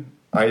them.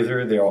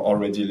 Either they are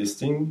already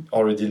listed,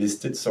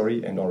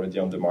 and already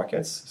on the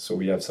markets. So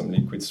we have some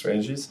liquid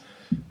strategies,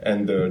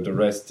 and the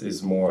rest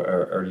is more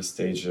early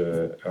stage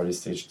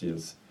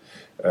deals.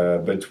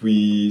 But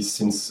we,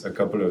 since a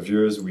couple of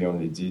years, we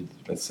only did,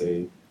 let's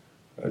say,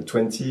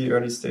 20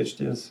 early stage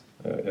deals,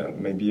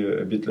 maybe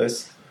a bit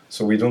less.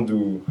 So we don't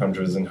do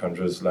hundreds and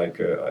hundreds,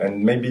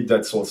 and maybe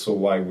that's also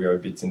why we are a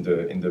bit in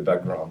the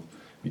background,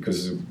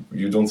 because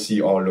you don't see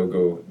our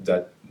logo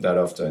that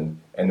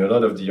often. And a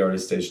lot of the early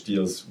stage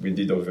deals we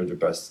did over the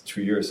past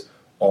 2 years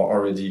are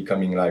already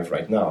coming live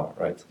right now,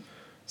 right?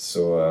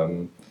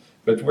 So,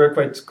 but we're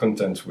quite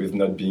content with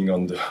not being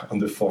on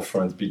the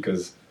forefront,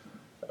 because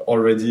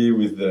already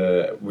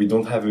we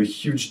don't have a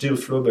huge deal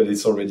flow, but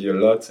it's already a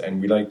lot,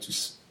 and we like to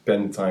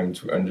spend time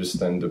to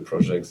understand the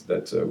projects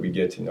that we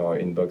get in our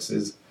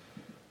inboxes.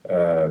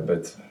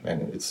 But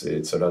man, it's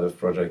a lot of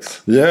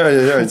projects. Yeah.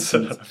 It's a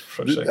lot of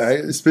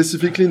projects.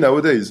 Specifically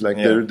nowadays,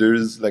 there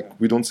is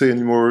we don't say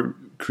anymore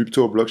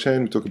crypto or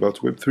blockchain. We talk about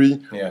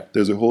Web3. Yeah.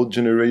 There's a whole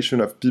generation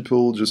of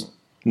people just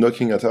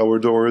knocking at our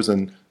doors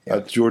and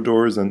at your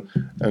doors, and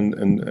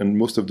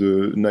most of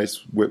the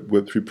nice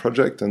Web3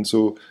 project. And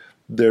so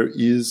there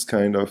is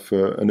kind of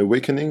an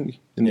awakening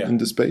in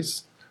the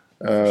space.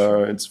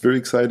 Sure. It's very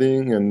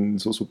exciting, and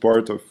it's also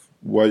part of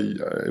why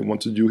I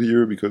wanted you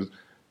here, because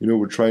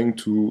we're trying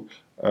to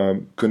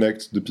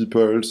connect the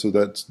people so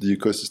that the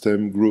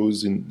ecosystem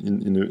grows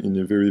in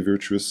a very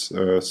virtuous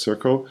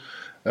circle.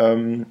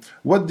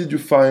 What did you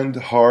find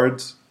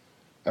hard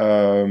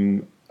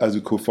as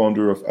a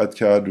co-founder of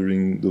Atka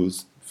during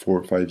those 4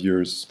 or 5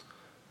 years?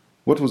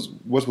 What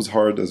was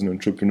hard as an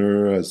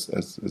entrepreneur, as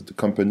the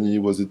company?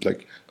 Was it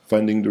like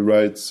finding the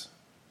right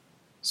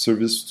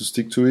service to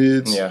stick to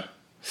it? Yeah,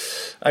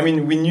 I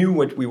mean, we knew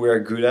what we were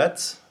good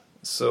at,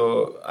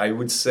 so I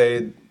would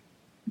say.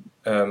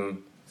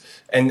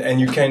 And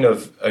you kind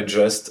of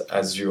adjust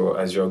as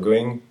you're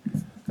going.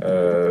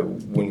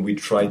 When we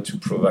tried to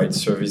provide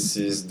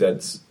services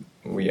that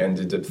we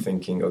ended up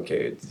thinking,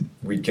 okay,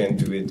 we can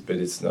do it, but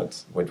it's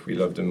not what we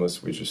love the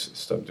most, we just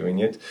stopped doing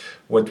it.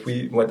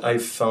 What I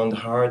found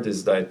hard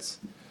is that,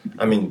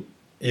 I mean,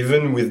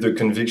 even with the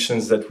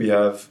convictions that we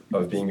have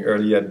of being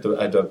early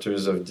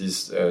adopters of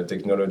this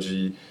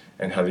technology,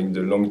 and having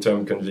the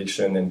long-term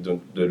conviction and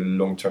the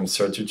long-term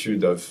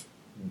certitude of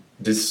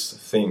this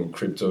thing,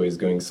 crypto is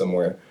going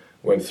somewhere,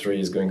 Web3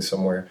 is going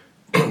somewhere,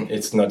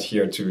 it's not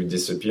here to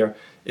disappear.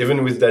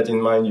 Even with that in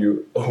mind,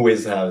 you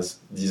always have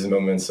these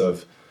moments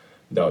of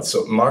doubt.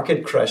 So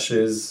market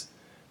crashes,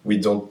 we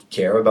don't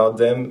care about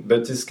them,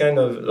 but it's kind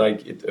of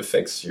like it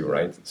affects you,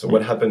 right? So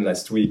what happened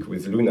last week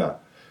with Luna,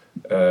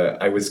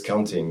 I was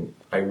counting,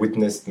 I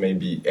witnessed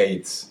maybe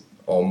 8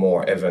 or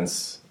more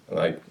events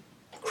like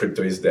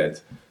crypto is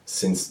dead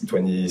since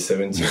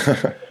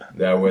 2017.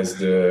 That was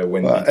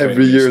when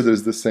every year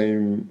there's the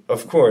same.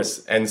 Of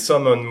course, and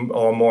some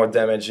are more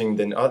damaging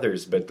than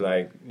others. But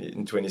like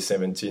in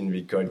 2017,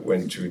 Bitcoin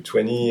went to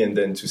 20, and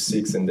then to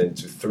 6, and then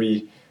to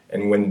 3.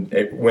 And when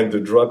the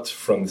drop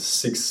from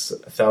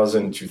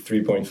 6,000 to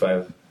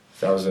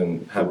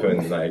 3,500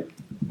 happened, like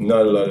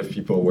not a lot of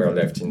people were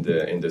left in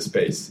the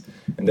space.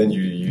 And then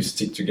you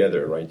stick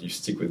together, right? You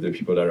stick with the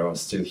people that are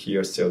still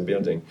here, still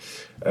building.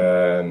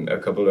 A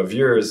couple of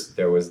years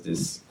there was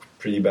this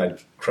pretty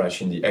bad crash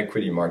in the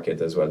equity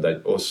market as well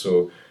that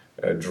also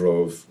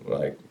drove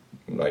like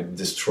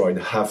destroyed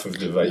half of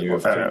the value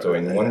of crypto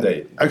in one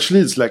day. Actually,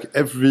 it's like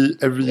every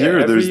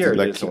year. There's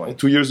like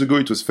 2 years ago,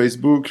 it was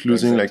Facebook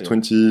losing like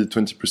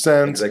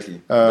 20%.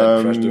 Exactly.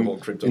 That crashed the whole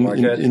crypto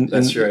market.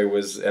 Last year, it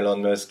was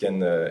Elon Musk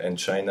and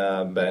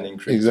China banning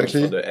crypto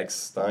for the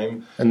X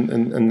time.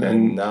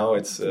 And now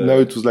it's now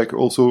it was like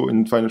also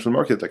in financial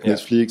market, like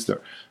Netflix.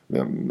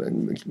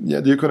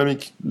 The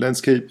economic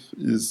landscape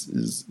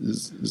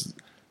is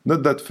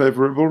not that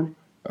favorable.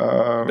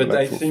 But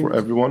I think for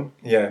everyone.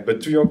 Yeah,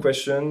 but to your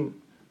question,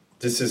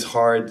 this is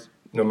hard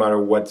no matter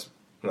what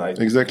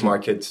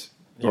market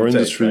or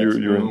industry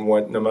you're in.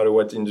 No matter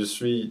what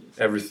industry,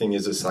 everything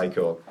is a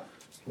cycle.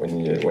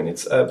 When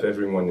it's up,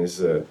 everyone is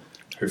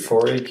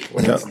euphoric.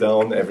 When it's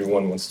down,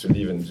 everyone wants to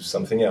leave and do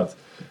something else.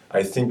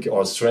 I think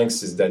our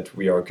strength is that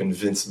we are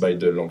convinced by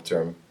the long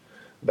term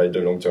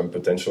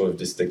potential of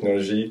this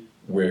technology.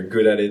 We're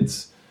good at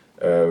it.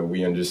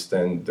 We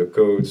understand the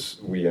codes,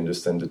 we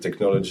understand the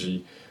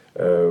technology.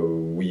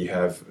 We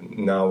have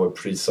now a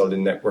pretty solid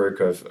network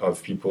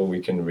of people we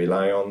can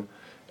rely on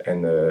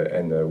and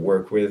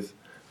work with.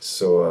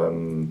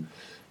 So,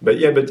 but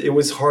it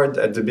was hard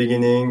at the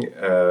beginning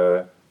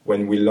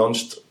when we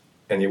launched,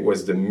 and it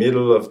was the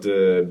middle of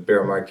the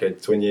bear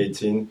market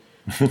 2018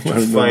 to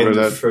find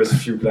the first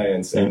few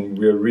clients. And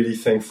we're really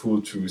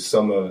thankful to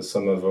some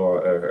of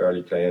our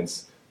early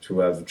clients to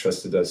have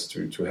trusted us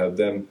to help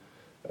them.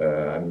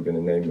 I'm going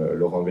to name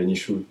Laurent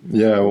Benichou.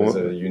 Yeah,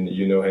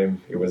 you know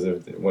him. He was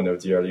one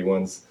of the early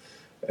ones,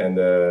 and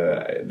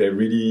they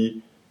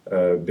really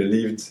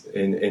believed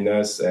in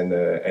us,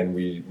 and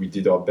we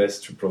did our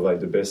best to provide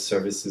the best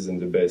services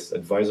and the best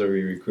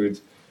advisory we could.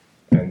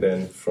 And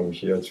then from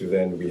here to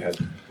then, we had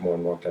more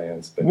and more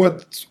clients.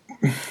 But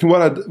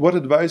what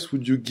advice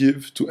would you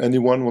give to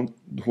anyone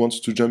who wants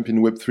to jump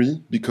in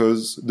Web3?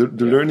 Because the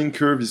learning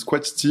curve is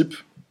quite steep.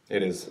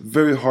 It is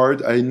very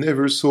hard. I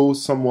never saw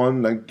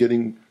someone like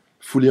getting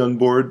fully on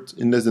board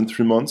in less than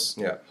 3 months.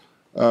 Yeah.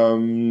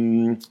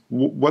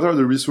 What are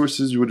the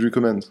resources you would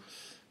recommend?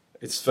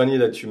 It's funny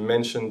that you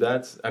mentioned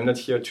that. I'm not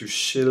here to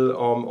shill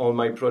on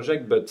my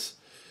project, but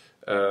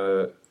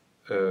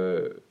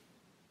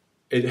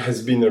it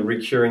has been a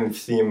recurring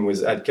theme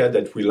with Atka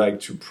that we like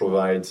to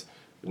provide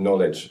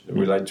knowledge.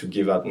 We like to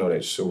give out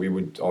knowledge. So we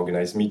would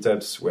organize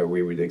meetups where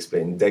we would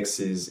explain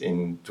DEXs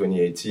in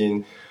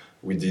 2018.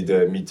 We did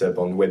a meetup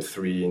on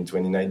Web3 in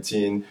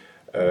 2019.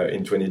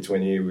 In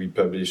 2020, we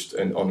published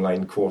an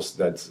online course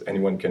that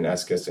anyone can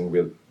ask us, and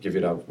we'll give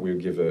it out. We'll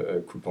give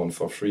a coupon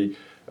for free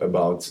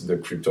about the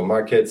crypto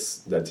markets.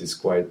 That is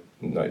quite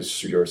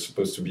nice. You're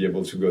supposed to be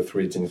able to go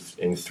through it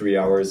in 3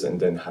 hours and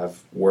then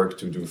have work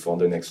to do for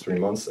the next 3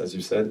 months, as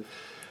you said.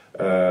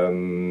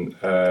 And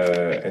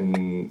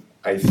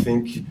I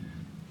think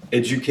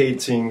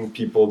educating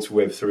people to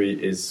Web3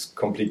 is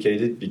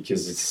complicated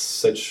because it's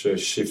such a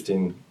shift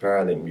in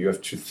paradigm. You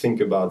have to think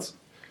about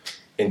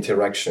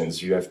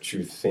interactions. You have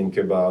to think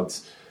about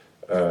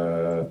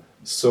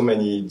so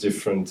many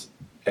different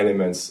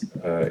elements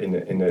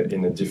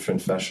in a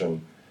different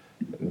fashion.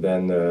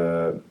 Then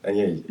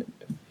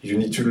you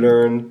need to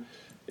learn.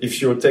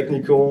 If you're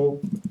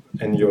technical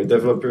and you're a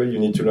developer, you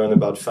need to learn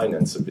about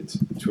finance a bit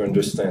to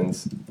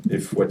understand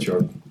if what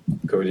you're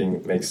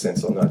coding makes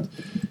sense or not.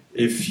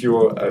 If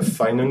you're a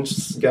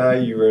finance guy,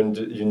 you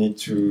need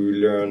to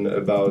learn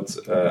about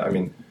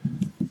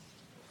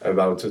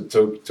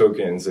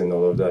tokens and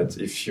all of that.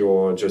 If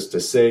you're just a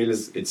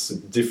sales, it's a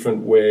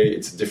different way,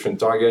 it's different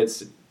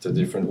targets, it's a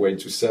different way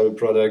to sell a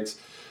product.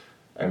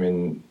 I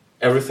mean,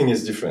 everything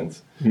is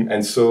different. Mm-hmm.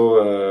 And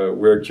so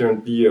we're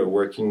currently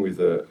working with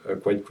a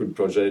quite cool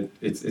project.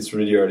 It's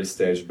really early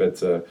stage,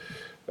 but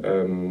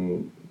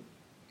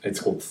it's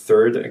called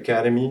Third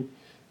Academy.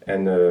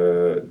 And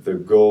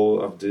the goal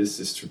of this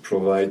is to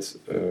provide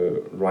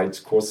right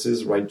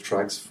courses, right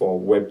tracks for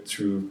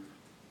Web2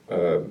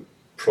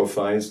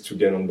 profiles to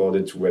get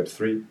onboarded to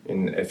Web3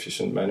 in an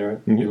efficient manner.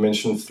 Mm-hmm. You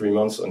mentioned 3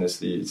 months.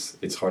 Honestly,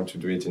 it's hard to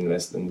do it in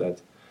less than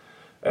that.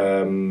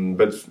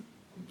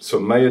 So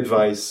my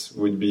advice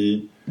would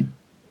be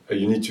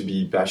you need to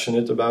be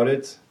passionate about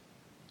it.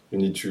 You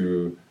need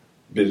to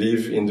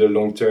believe in the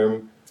long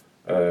term.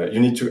 You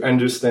need to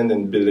understand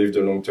and believe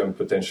the long-term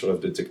potential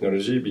of the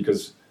technology,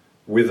 because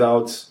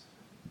without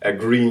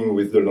agreeing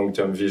with the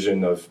long-term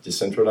vision of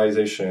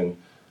decentralization,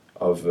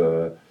 of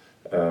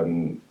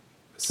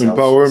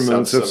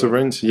empowerment,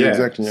 self-sovereignty, yeah,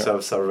 exactly, yeah.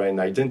 Self-sovereign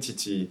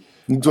identity.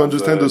 To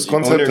understand those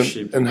concepts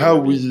and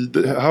how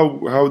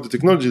the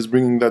technology is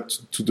bringing that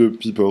to the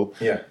people.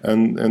 Yeah.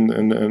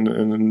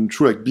 And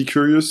true, like, be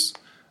curious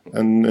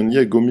and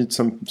go meet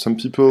some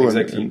people.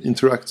 Exactly. and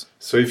interact.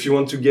 So if you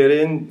want to get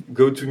in,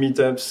 go to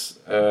meetups,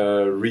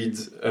 read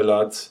a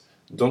lot.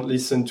 Don't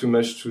listen too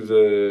much to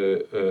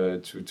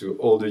to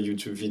all the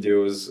YouTube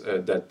videos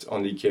that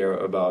only care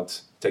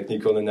about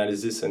technical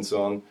analysis and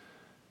so on.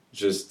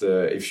 Just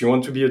if you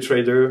want to be a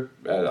trader,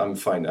 I'm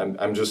fine.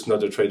 I'm just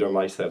not a trader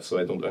myself, so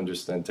I don't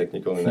understand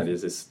technical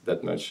analysis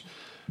that much.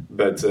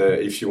 But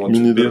if you want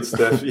to build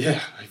stuff,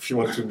 if you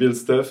want to build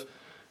stuff,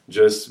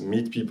 just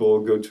meet people,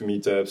 go to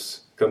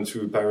meetups, come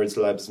to Pirates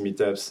Labs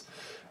meetups,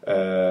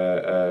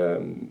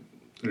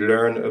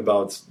 learn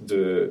about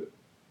the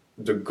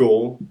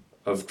goal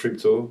of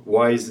crypto.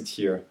 Why is it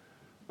here?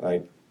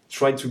 Like,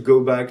 try to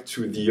go back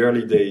to the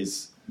early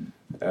days.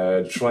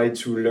 Try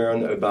to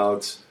learn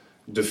about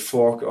the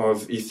fork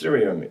of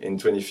Ethereum in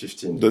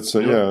 2015. That's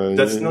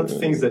not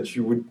things that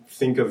you would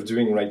think of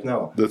doing right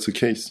now. That's a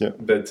case, yeah.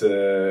 But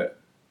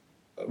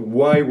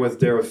why was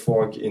there a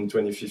fork in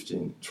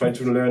 2015? Try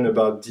to learn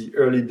about the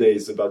early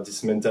days, about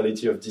this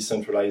mentality of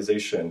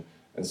decentralization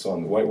and so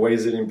on. Why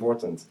is it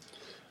important?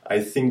 I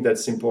think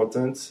that's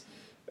important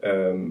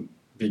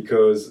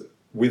because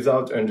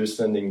without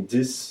understanding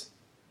this,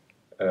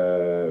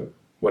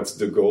 what's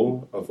the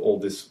goal of all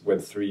this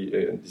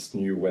Web3, this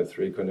new Web3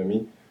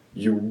 economy,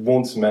 you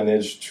won't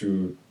manage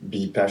to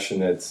be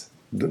passionate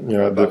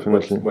about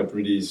definitely. What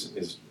really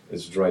is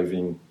is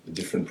driving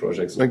different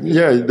projects.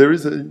 There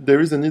is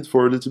a need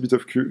for a little bit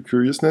of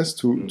curiousness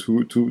to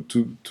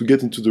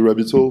get into the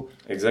rabbit hole.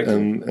 Exactly.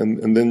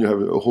 And then you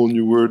have a whole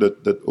new world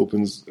that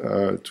opens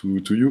to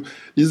you.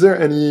 Is there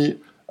any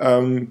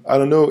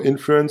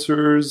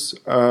influencers,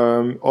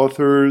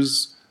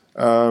 authors,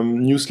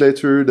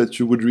 newsletter that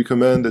you would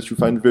recommend that you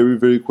find very,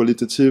 very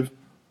qualitative?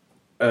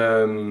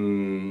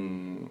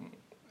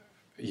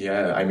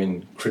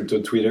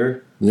 Crypto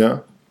Twitter. Yeah.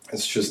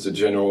 It's just a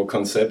general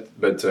concept,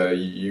 but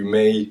you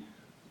may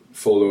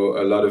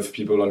follow a lot of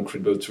people on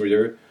crypto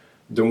Twitter.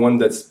 The ones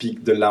that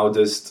speak the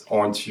loudest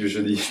aren't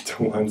usually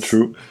the ones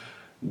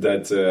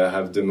that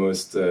have the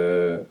most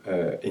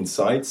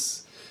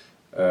insights.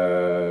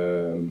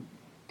 But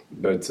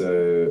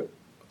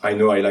I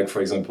know I like, for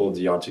example,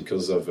 the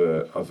articles of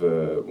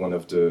one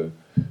of the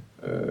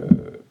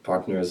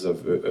partners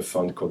of a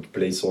fund called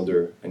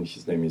Placeholder, and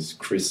his name is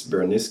Chris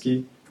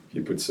Berniski.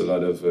 He puts a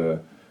lot of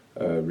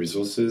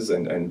resources,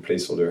 and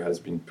Placeholder has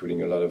been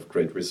putting a lot of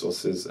great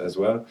resources as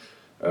well.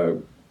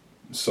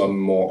 Some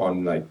more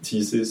on like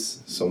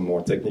thesis, some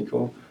more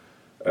technical.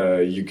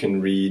 You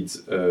can read.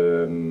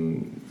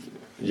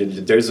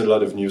 There's a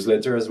lot of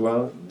newsletter as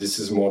well. This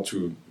is more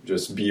to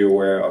just be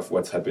aware of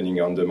what's happening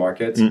on the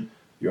market.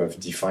 You have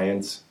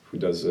Defiant, who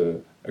does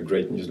a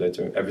great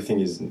newsletter. Everything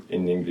is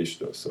in English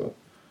though, so.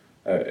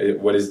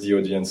 What is the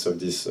audience of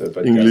this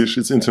podcast? English,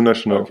 it's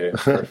international. Okay,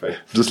 perfect.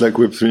 Just like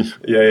Web3.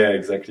 Yeah,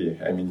 exactly.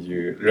 I mean,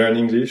 you learn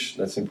English,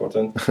 that's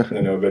important.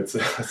 But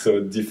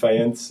so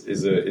Defiant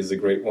is a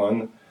great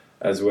one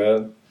as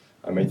well.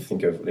 I might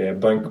think of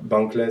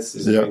Bankless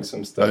is doing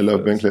some stuff. I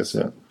love Bankless,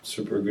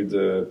 Super good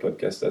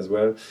podcast as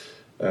well.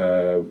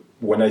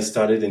 When I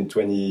started in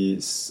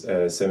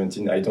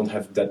 2017, I don't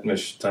have that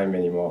much time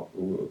anymore.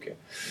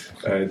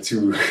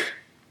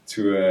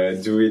 To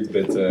do it,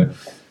 but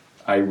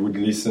I would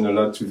listen a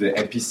lot to the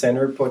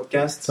Epicenter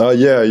podcast. I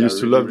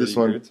used to love this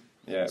one.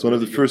 Yeah, it's one of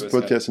the first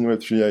podcasts in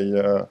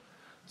Web3.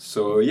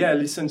 So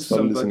listen to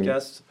some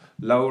podcasts.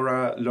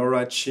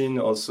 Laura Chin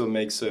also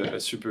makes a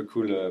super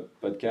cool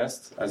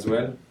podcast as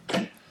well.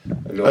 I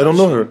don't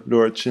know her,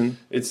 Laura Chin.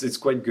 It's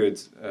quite good.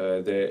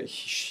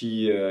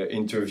 She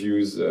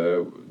interviews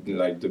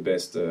like the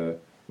best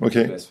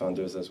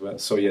founders as well.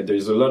 So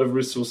there's a lot of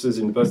resources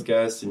in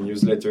podcasts, in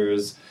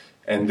newsletters,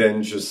 and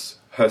then just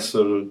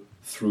hustle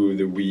through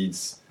the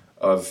weeds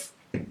of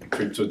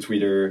crypto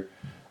Twitter,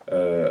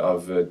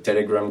 of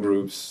Telegram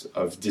groups,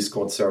 of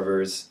Discord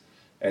servers,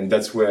 and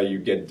that's where you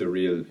get the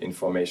real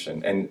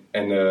information. And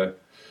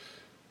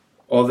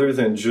other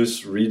than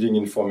just reading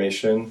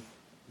information,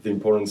 the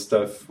important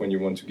stuff when you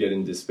want to get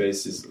in this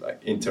space is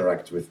like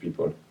interact with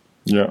people.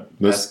 Yeah,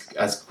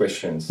 ask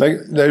questions. Like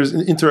there's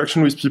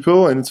interaction with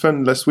people, and it's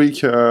fun. Last week,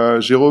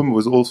 Jérôme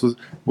was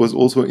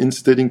also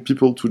inciting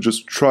people to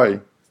just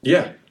try.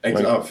 Yeah,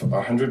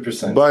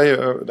 100%. Buy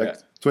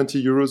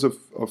 20 euros of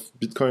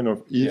Bitcoin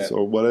or ETH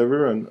or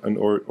whatever,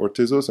 or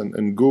Tezos,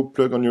 and go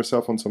plug on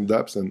yourself on some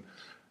dApps and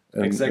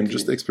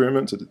just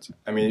experiment at it.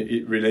 I mean,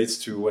 it relates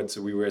to what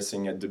we were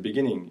saying at the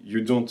beginning.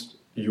 You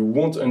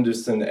won't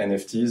understand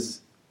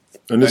NFTs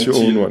unless you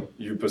own one.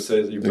 You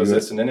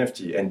possess an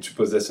NFT, and to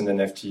possess an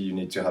NFT, you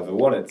need to have a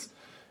wallet,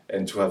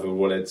 and to have a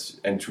wallet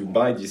and to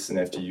buy this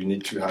NFT, you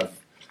need to have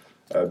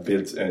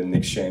built an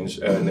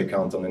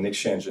account on an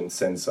exchange, and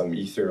send some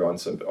Ether or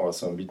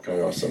some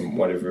Bitcoin or some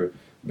whatever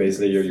base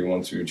layer you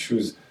want to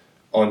choose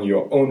on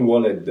your own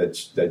wallet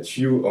that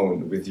you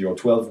own with your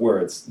 12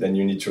 words. Then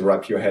you need to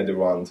wrap your head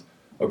around,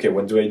 okay,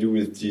 what do I do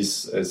with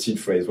this seed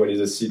phrase? What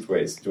is a seed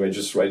phrase? Do I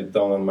just write it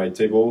down on my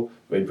table?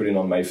 Do I put it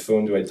on my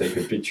phone? Do I take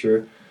a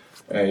picture?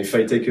 If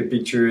I take a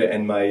picture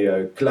and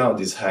my cloud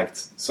is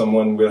hacked,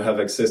 someone will have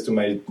access to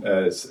my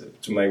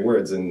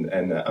words,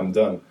 and I'm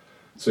done.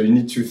 So you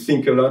need to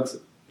think a lot.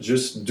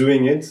 Just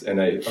doing it,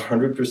 and I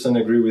 100%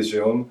 agree with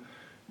Jérôme,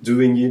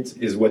 doing it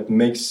is what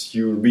makes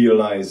you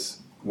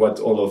realize what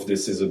all of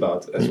this is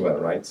about as well,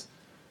 right?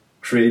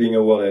 Creating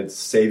a wallet,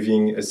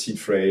 saving a seed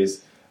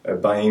phrase,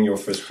 buying your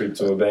first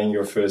crypto, buying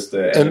your first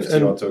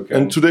NFT or token.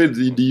 And today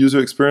the user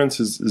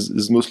experience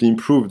is mostly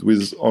improved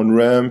with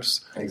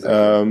on-ramps,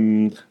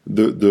 the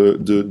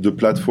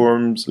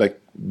platforms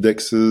like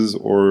DEXs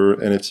or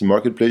NFT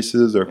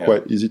marketplaces are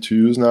quite easy to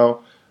use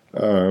now,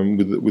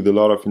 with a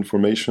lot of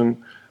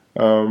information.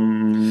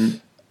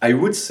 I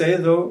would say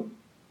though,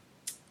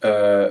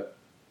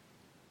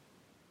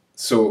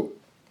 so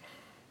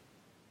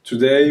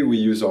today we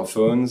use our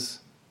phones.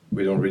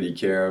 We don't really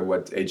care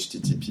what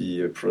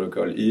HTTP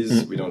protocol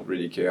is. We don't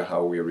really care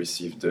how we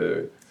receive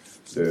the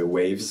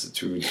waves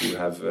to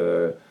have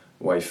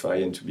Wi-Fi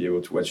and to be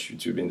able to watch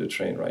YouTube in the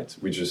train, right?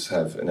 We just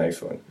have an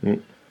iPhone.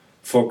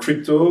 For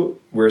crypto,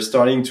 we're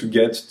starting to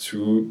get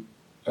to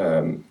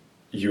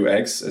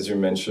UX, as you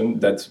mentioned,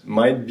 that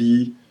might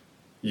be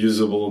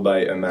usable by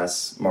a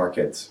mass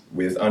market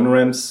with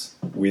on-ramps,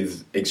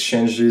 with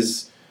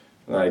exchanges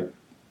like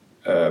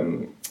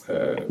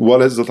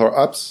wallets that are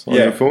apps on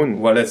your phone.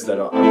 Wallets that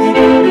are apps.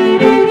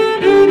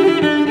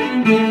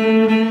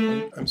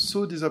 I'm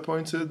so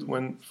disappointed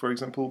when, for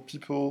example,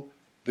 people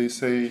they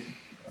say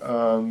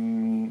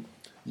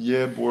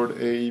yeah,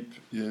 Bored Ape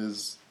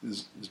is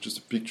just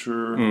a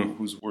picture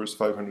who's worth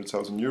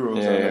 500,000 euros.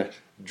 Yeah, And yeah. like,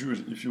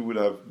 Jude, if you would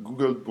have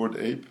Googled Bored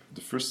Ape,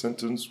 the first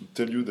sentence would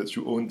tell you that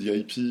you own the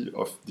IP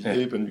of the Yeah.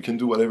 ape and you can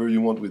do whatever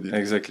you want with it.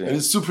 Exactly. And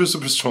it's super,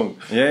 super strong.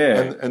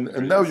 Yeah.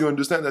 And now you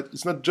understand that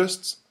it's not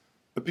just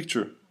a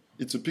picture.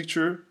 It's a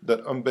picture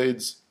that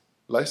embeds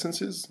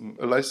licenses,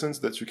 a license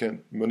that you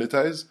can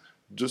monetize,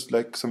 just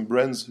like some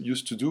brands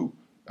used to do.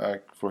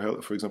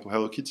 For example,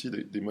 Hello Kitty,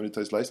 they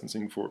monetize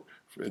licensing for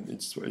and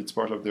it's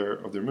part of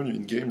their menu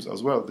in games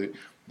as well.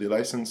 They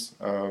license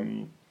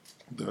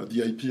the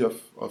IP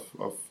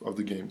of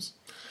the games.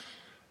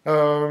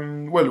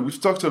 Well,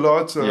 we've talked a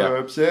lot,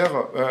 Pierre.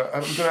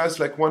 I'm going to ask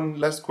like one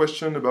last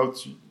question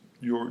about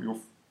your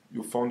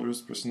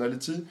founder's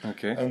personality,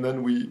 Okay. and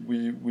then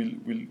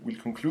we'll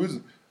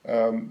conclude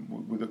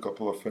with a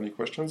couple of funny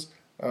questions.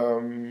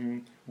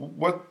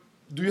 What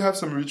do you have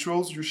some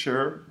rituals you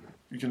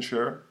can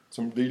share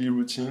some daily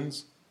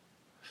routines?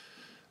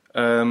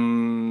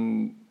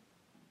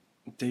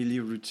 Daily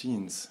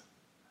routines.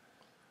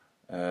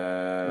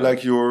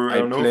 Like your, I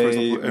don't know, play for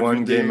example, every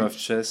one day. game of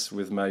chess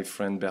with my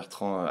friend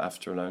Bertrand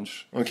after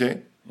lunch.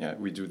 Okay. Yeah,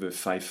 we do the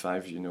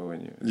 5-5, you know,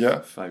 when you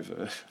Yeah.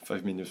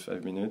 5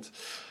 minutes.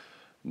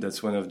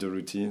 That's one of the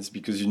routines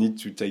because you need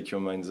to take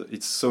your mind.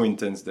 It's so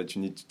intense that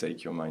you need to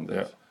take your mind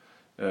off.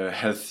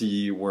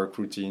 Healthy work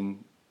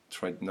routine.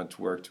 Try not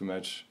to work too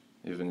much,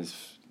 even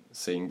if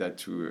saying that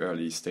to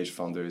early stage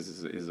founders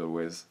is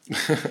always.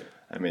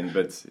 I mean,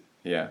 but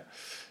yeah.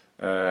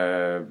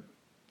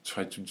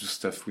 Try to do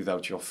stuff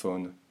without your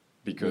phone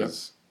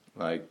because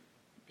like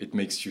it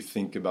makes you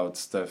think about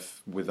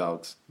stuff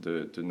without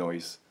the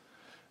noise.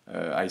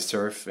 I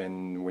surf,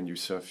 and when you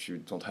surf you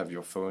don't have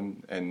your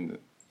phone, and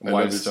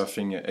while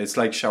surfing it's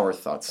like shower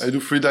thoughts. I do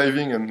free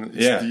diving, and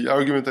it's the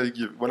argument I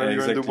give. When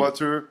you're in the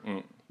water,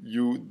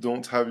 you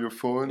don't have your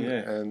phone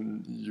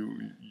and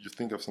you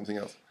think of something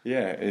else.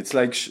 Yeah, it's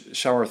like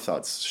shower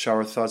thoughts.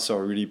 Shower thoughts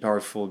are really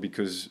powerful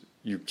because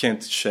you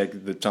can't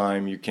check the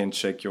time, you can't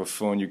check your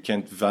phone, you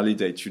can't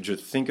validate. You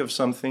just think of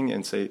something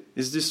and say,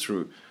 is this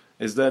true?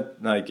 Is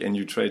that like, and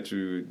you try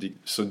to,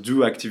 so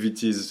do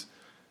activities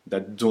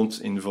that don't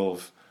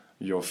involve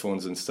your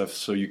phones and stuff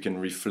so you can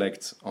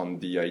reflect on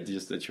the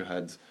ideas that you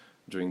had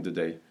during the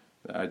day.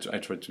 I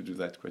try to do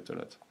that quite a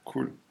lot.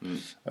 Cool.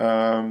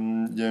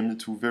 Yeah, me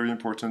too. Very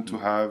important to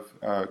have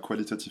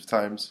qualitative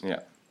times.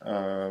 Yeah.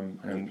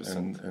 And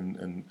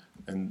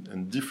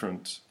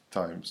different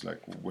times,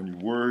 like when you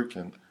work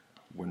and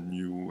when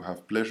you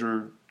have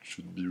pleasure,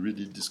 should be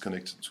really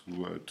disconnected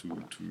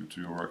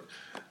to your work.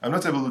 I'm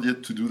not able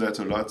yet to do that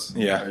a lot.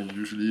 Yeah. I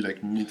usually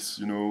like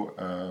mix,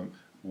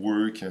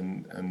 work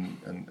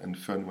and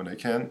fun when I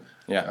can.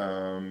 Yeah.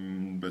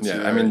 But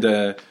yeah, I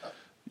mean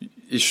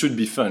it should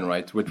be fun,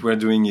 right? What we're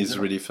doing is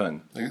really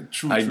fun.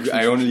 True,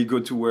 I only go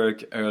to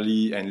work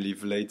early and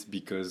leave late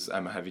because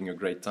I'm having a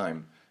great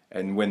time.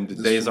 And when the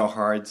days are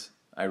hard,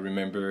 I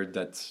remember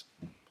that.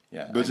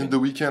 Yeah. But in the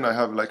weekend, I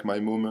have like my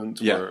moment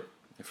where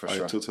I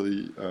sure.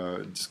 totally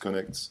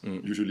disconnect.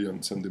 Usually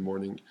on Sunday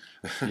morning.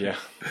 Yeah.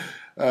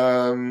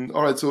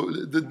 All right. So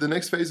the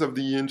next phase of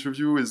the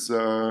interview is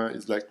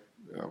like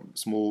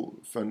small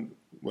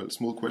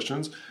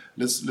questions.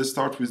 Let's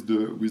start with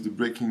the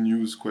breaking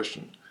news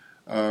question.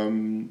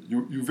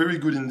 You're very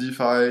good in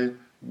DeFi.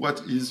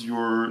 What is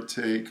your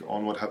take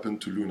on what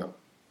happened to Luna?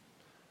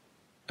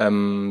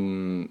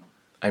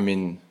 I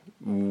mean,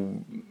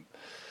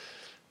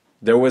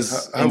 there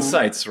was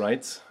insights,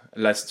 right?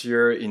 Last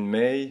year in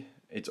May,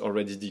 it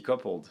already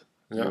decoupled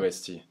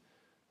UST.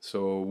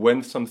 So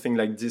when something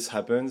like this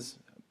happens,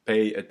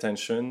 pay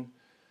attention.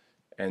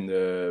 And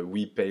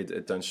we paid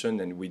attention,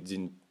 and we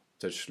didn't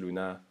touch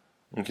Luna.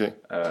 Okay.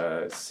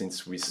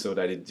 Since we saw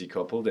that it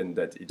decoupled and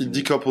that it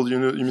decoupled. You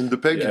mean the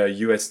peg?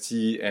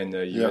 UST and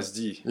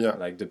USD. Yeah.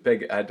 Like the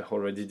peg had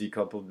already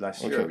decoupled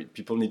last year.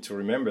 People need to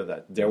remember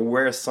that there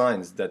were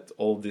signs that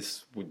all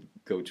this would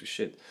go to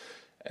shit,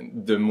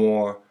 and the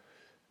more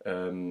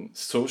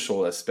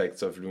social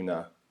aspects of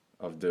Luna,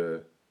 of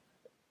the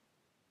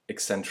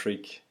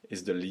eccentric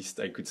is the least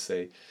I could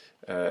say.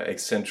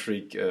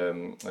 Eccentric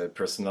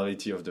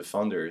personality of the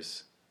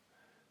founders.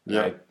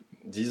 Like,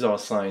 these are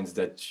signs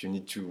that you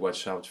need to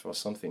watch out for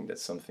something, that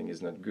something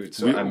is not good.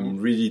 So I'm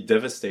really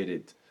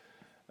devastated.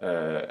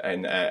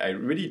 And I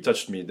really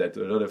touched me that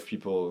a lot of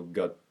people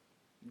got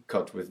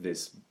caught with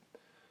this.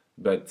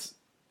 But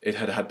it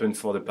had happened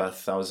for the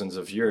past thousands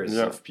of years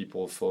of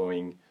people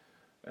following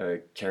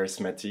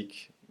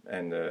charismatic,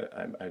 and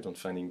I don't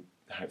find him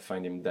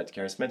that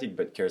charismatic,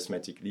 but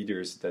charismatic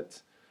leaders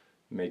that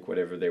make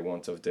whatever they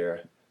want of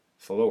their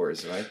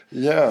followers, right?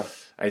 Yeah.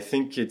 I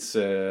think it's.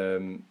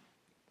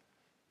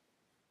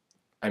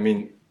 I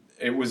mean,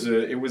 it was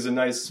a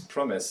nice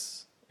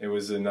promise. It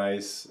was a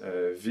nice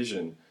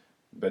vision,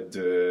 but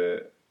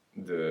the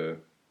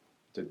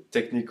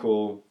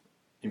technical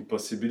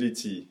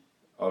impossibility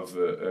of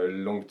a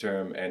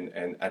long-term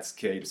and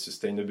at-scale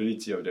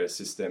sustainability of their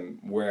system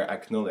were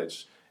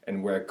acknowledged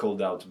and were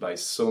called out by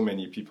so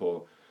many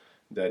people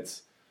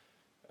that.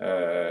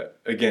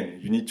 Again,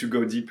 you need to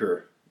go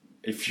deeper.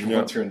 if you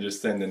want to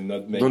understand and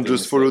not make don't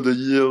just follow the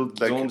yield.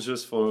 Like, don't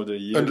just follow the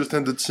yield.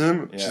 Understand the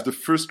team, which is the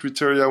first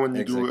criteria when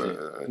you do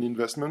an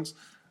investment,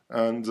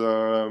 and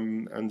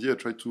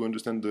try to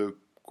understand the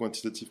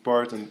quantitative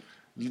part and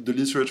the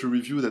literature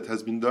review that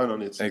has been done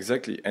on it.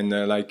 Exactly, and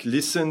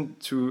listen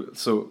to.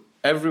 So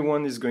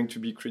everyone is going to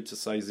be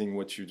criticizing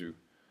what you do.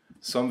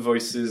 Some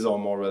voices are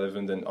more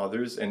relevant than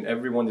others, and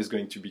everyone is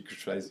going to be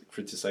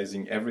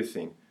criticizing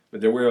everything. But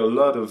there were a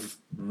lot of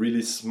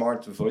really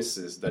smart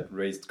voices that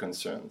raised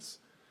concerns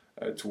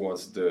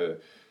towards the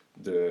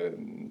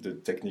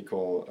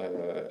technical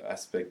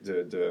aspect,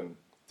 the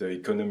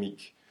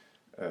economic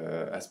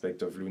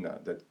aspect of Luna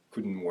that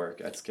couldn't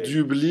work at scale. Do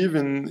you believe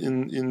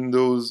in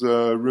those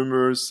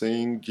rumors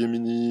saying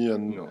Gemini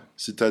and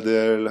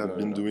Citadel have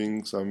been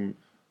doing some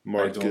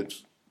market?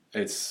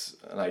 It's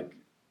like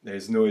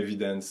there's no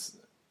evidence.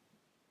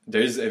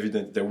 There is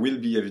evidence. There will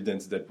be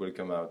evidence that will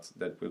come out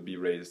that will be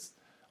raised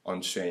on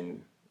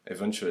chain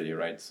eventually,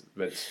 right?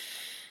 But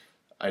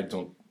I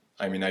don't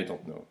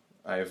know.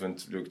 I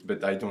haven't looked,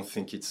 but I don't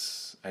think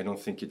it's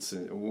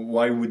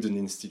why would an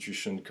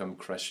institution come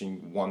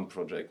crashing one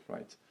project,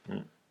 right?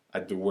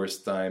 At the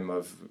worst time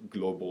of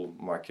global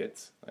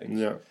market.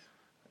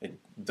 It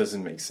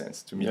doesn't make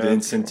sense to me. The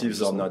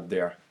incentives are not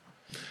there.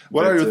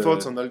 What are your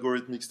thoughts on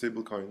algorithmic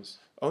stablecoins?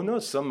 Oh no,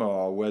 some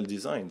are well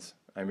designed.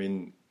 I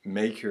mean,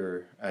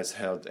 Maker has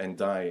held, and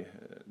DAI,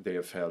 they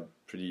have held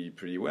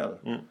pretty well.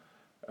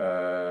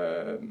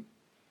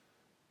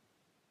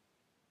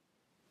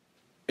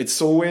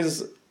 It's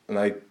always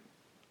like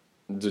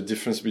the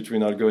difference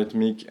between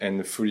algorithmic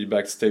and fully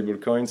backed stable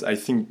coins. I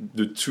think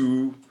the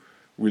two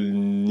will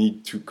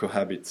need to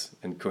cohabit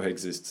and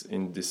coexist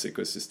in this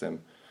ecosystem.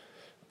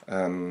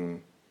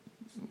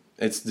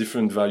 It's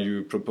different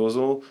value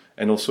proposal,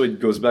 and also it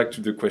goes back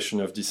to the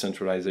question of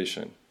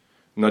decentralization.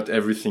 Not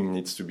everything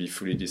needs to be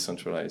fully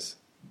decentralized.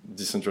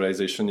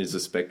 Decentralization is a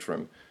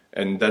spectrum,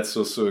 and that's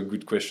also a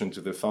good question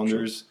to the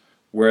founders. Sure.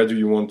 Where do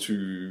you want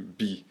to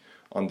be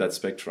on that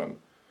spectrum?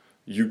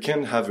 You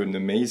can have an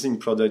amazing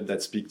product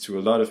that speaks to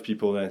a lot of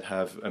people that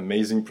have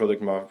amazing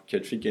product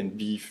market fit and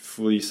be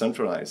fully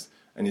centralized,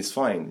 and it's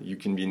fine. You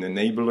can be an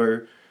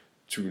enabler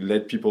to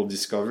let people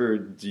discover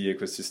the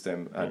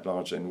ecosystem at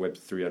large and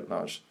Web3 at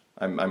large.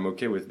 I'm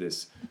okay with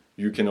this.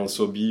 You can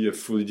also be a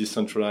fully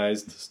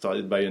decentralized,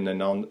 started by an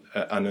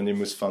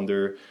anonymous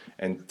founder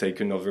and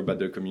taken over by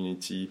the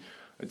community,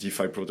 a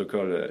DeFi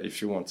protocol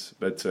if you want.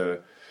 But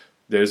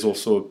there's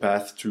also a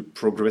path to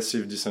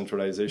progressive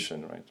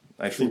decentralization, right?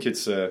 I think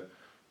it's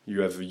you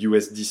have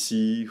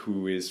USDC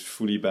who is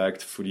fully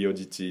backed, fully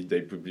audited.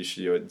 They publish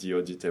the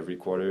audit every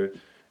quarter.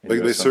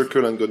 Like they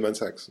Circle and Goldman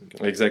Sachs.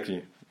 Okay.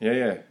 Exactly.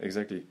 Yeah,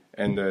 exactly.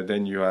 And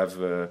then you have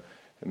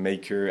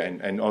Maker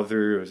and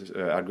other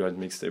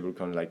algorithmic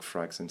stablecoin like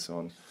Frax and so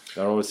on.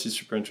 They're also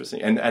super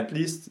interesting. And at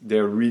least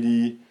they're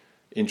really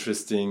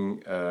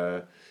interesting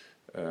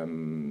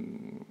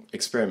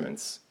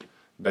experiments.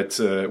 But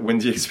when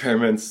the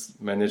experiments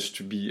manage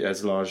to be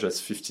as large as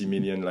 50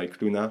 million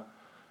like Luna,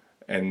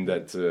 and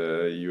that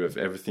you have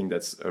everything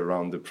that's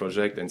around the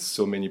project and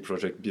so many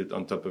projects built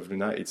on top of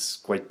Luna, it's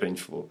quite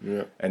painful.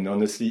 Yeah. And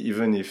honestly,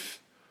 even if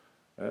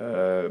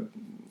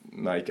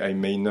I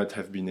may not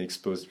have been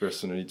exposed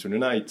personally to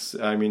Luna,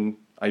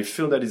 I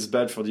feel that it's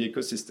bad for the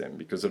ecosystem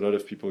because a lot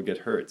of people get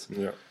hurt.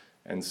 Yeah.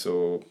 And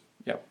so,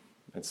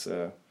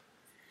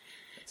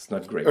 it's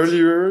not great.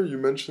 Earlier, you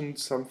mentioned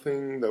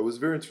something that was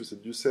very interesting.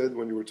 You said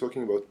when you were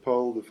talking about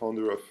Paul, the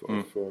founder of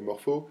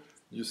Morpho,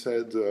 you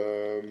said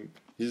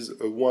he's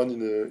a 1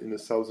 in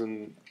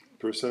 1,000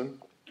 person.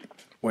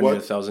 1 in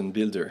 1,000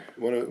 builder.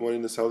 1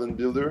 in 1,000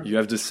 builder. You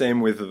have the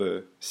same with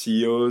the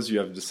CEOs. You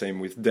have the same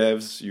with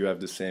devs. You have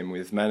the same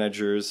with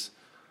managers.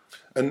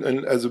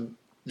 And as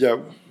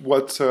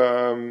what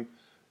can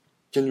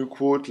you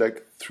quote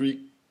like 3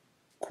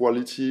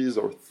 qualities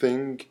or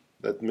thing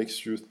that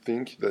makes you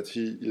think that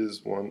he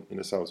is 1 in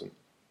 1,000?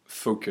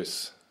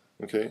 Focus.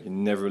 Okay. He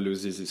never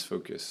loses his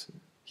focus.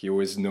 He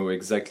always knows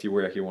exactly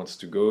where he wants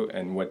to go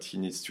and what he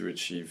needs to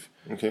achieve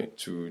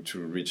to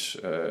reach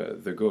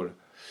the goal.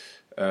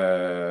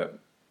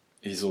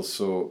 He's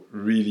also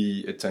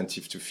really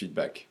attentive to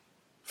feedback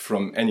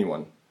from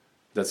anyone.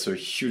 That's a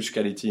huge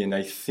quality, and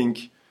I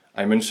think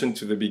I mentioned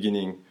to the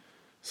beginning,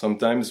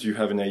 sometimes you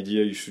have an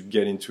idea, you should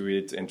get into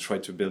it and try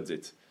to build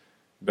it.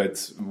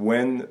 But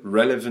when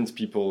relevant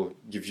people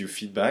give you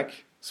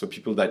feedback, so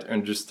people that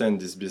understand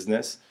this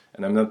business,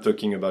 and I'm not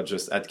talking about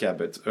just Atka,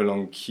 but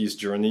along his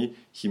journey,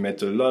 he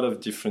met a lot of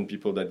different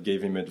people that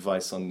gave him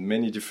advice on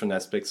many different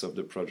aspects of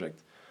the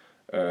project.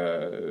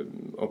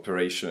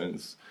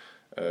 Operations,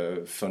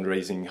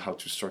 fundraising, how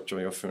to structure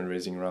your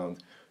fundraising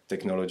round,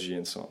 technology,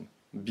 and so on.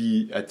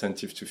 Be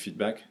attentive to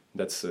feedback.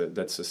 That's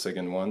the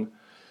second one.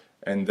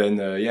 And then,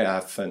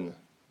 have fun.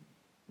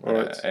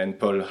 Right. And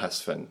Paul has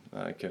fun.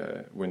 Like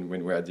when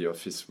we're at the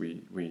office,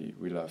 we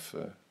laugh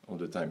all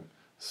the time.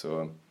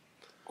 So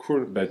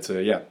cool. But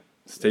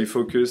stay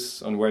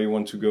focused on where you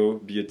want to go.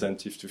 Be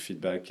attentive to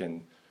feedback,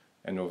 and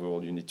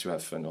overall, you need to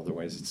have fun.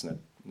 Otherwise, it's not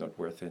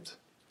worth it.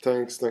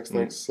 Thanks.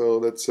 So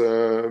that's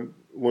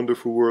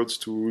wonderful words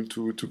to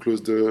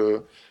close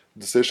the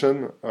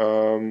session.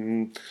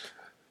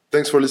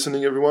 Thanks for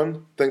listening,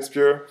 everyone. Thanks,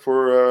 Pierre,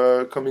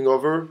 for coming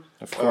over.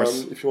 Of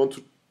course. If you want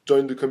to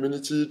join the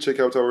community, check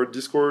out our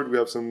Discord. We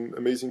have some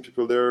amazing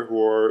people there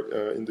who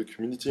are in the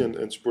community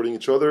and supporting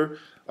each other.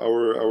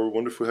 Our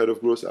wonderful head of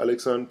growth,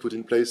 Alexon, put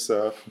in place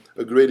a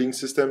grading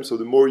system. So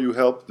the more you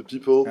help the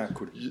people,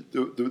 cool.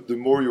 the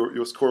more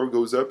your score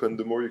goes up, and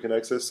the more you can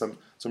access some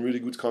really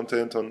good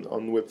content on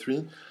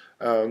Web3.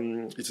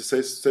 It's a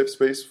safe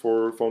space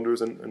for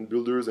founders and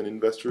builders and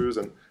investors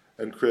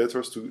and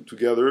creators to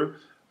gather.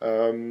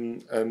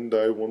 And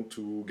I want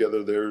to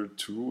gather there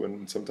too,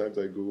 and sometimes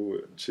I go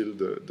chill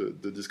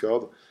the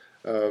Discord.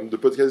 The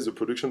podcast is a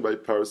production by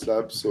Paris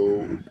Lab,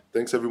 so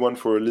thanks everyone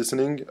for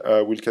listening.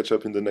 We'll catch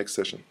up in the next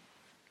session.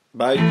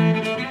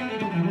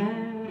 Bye.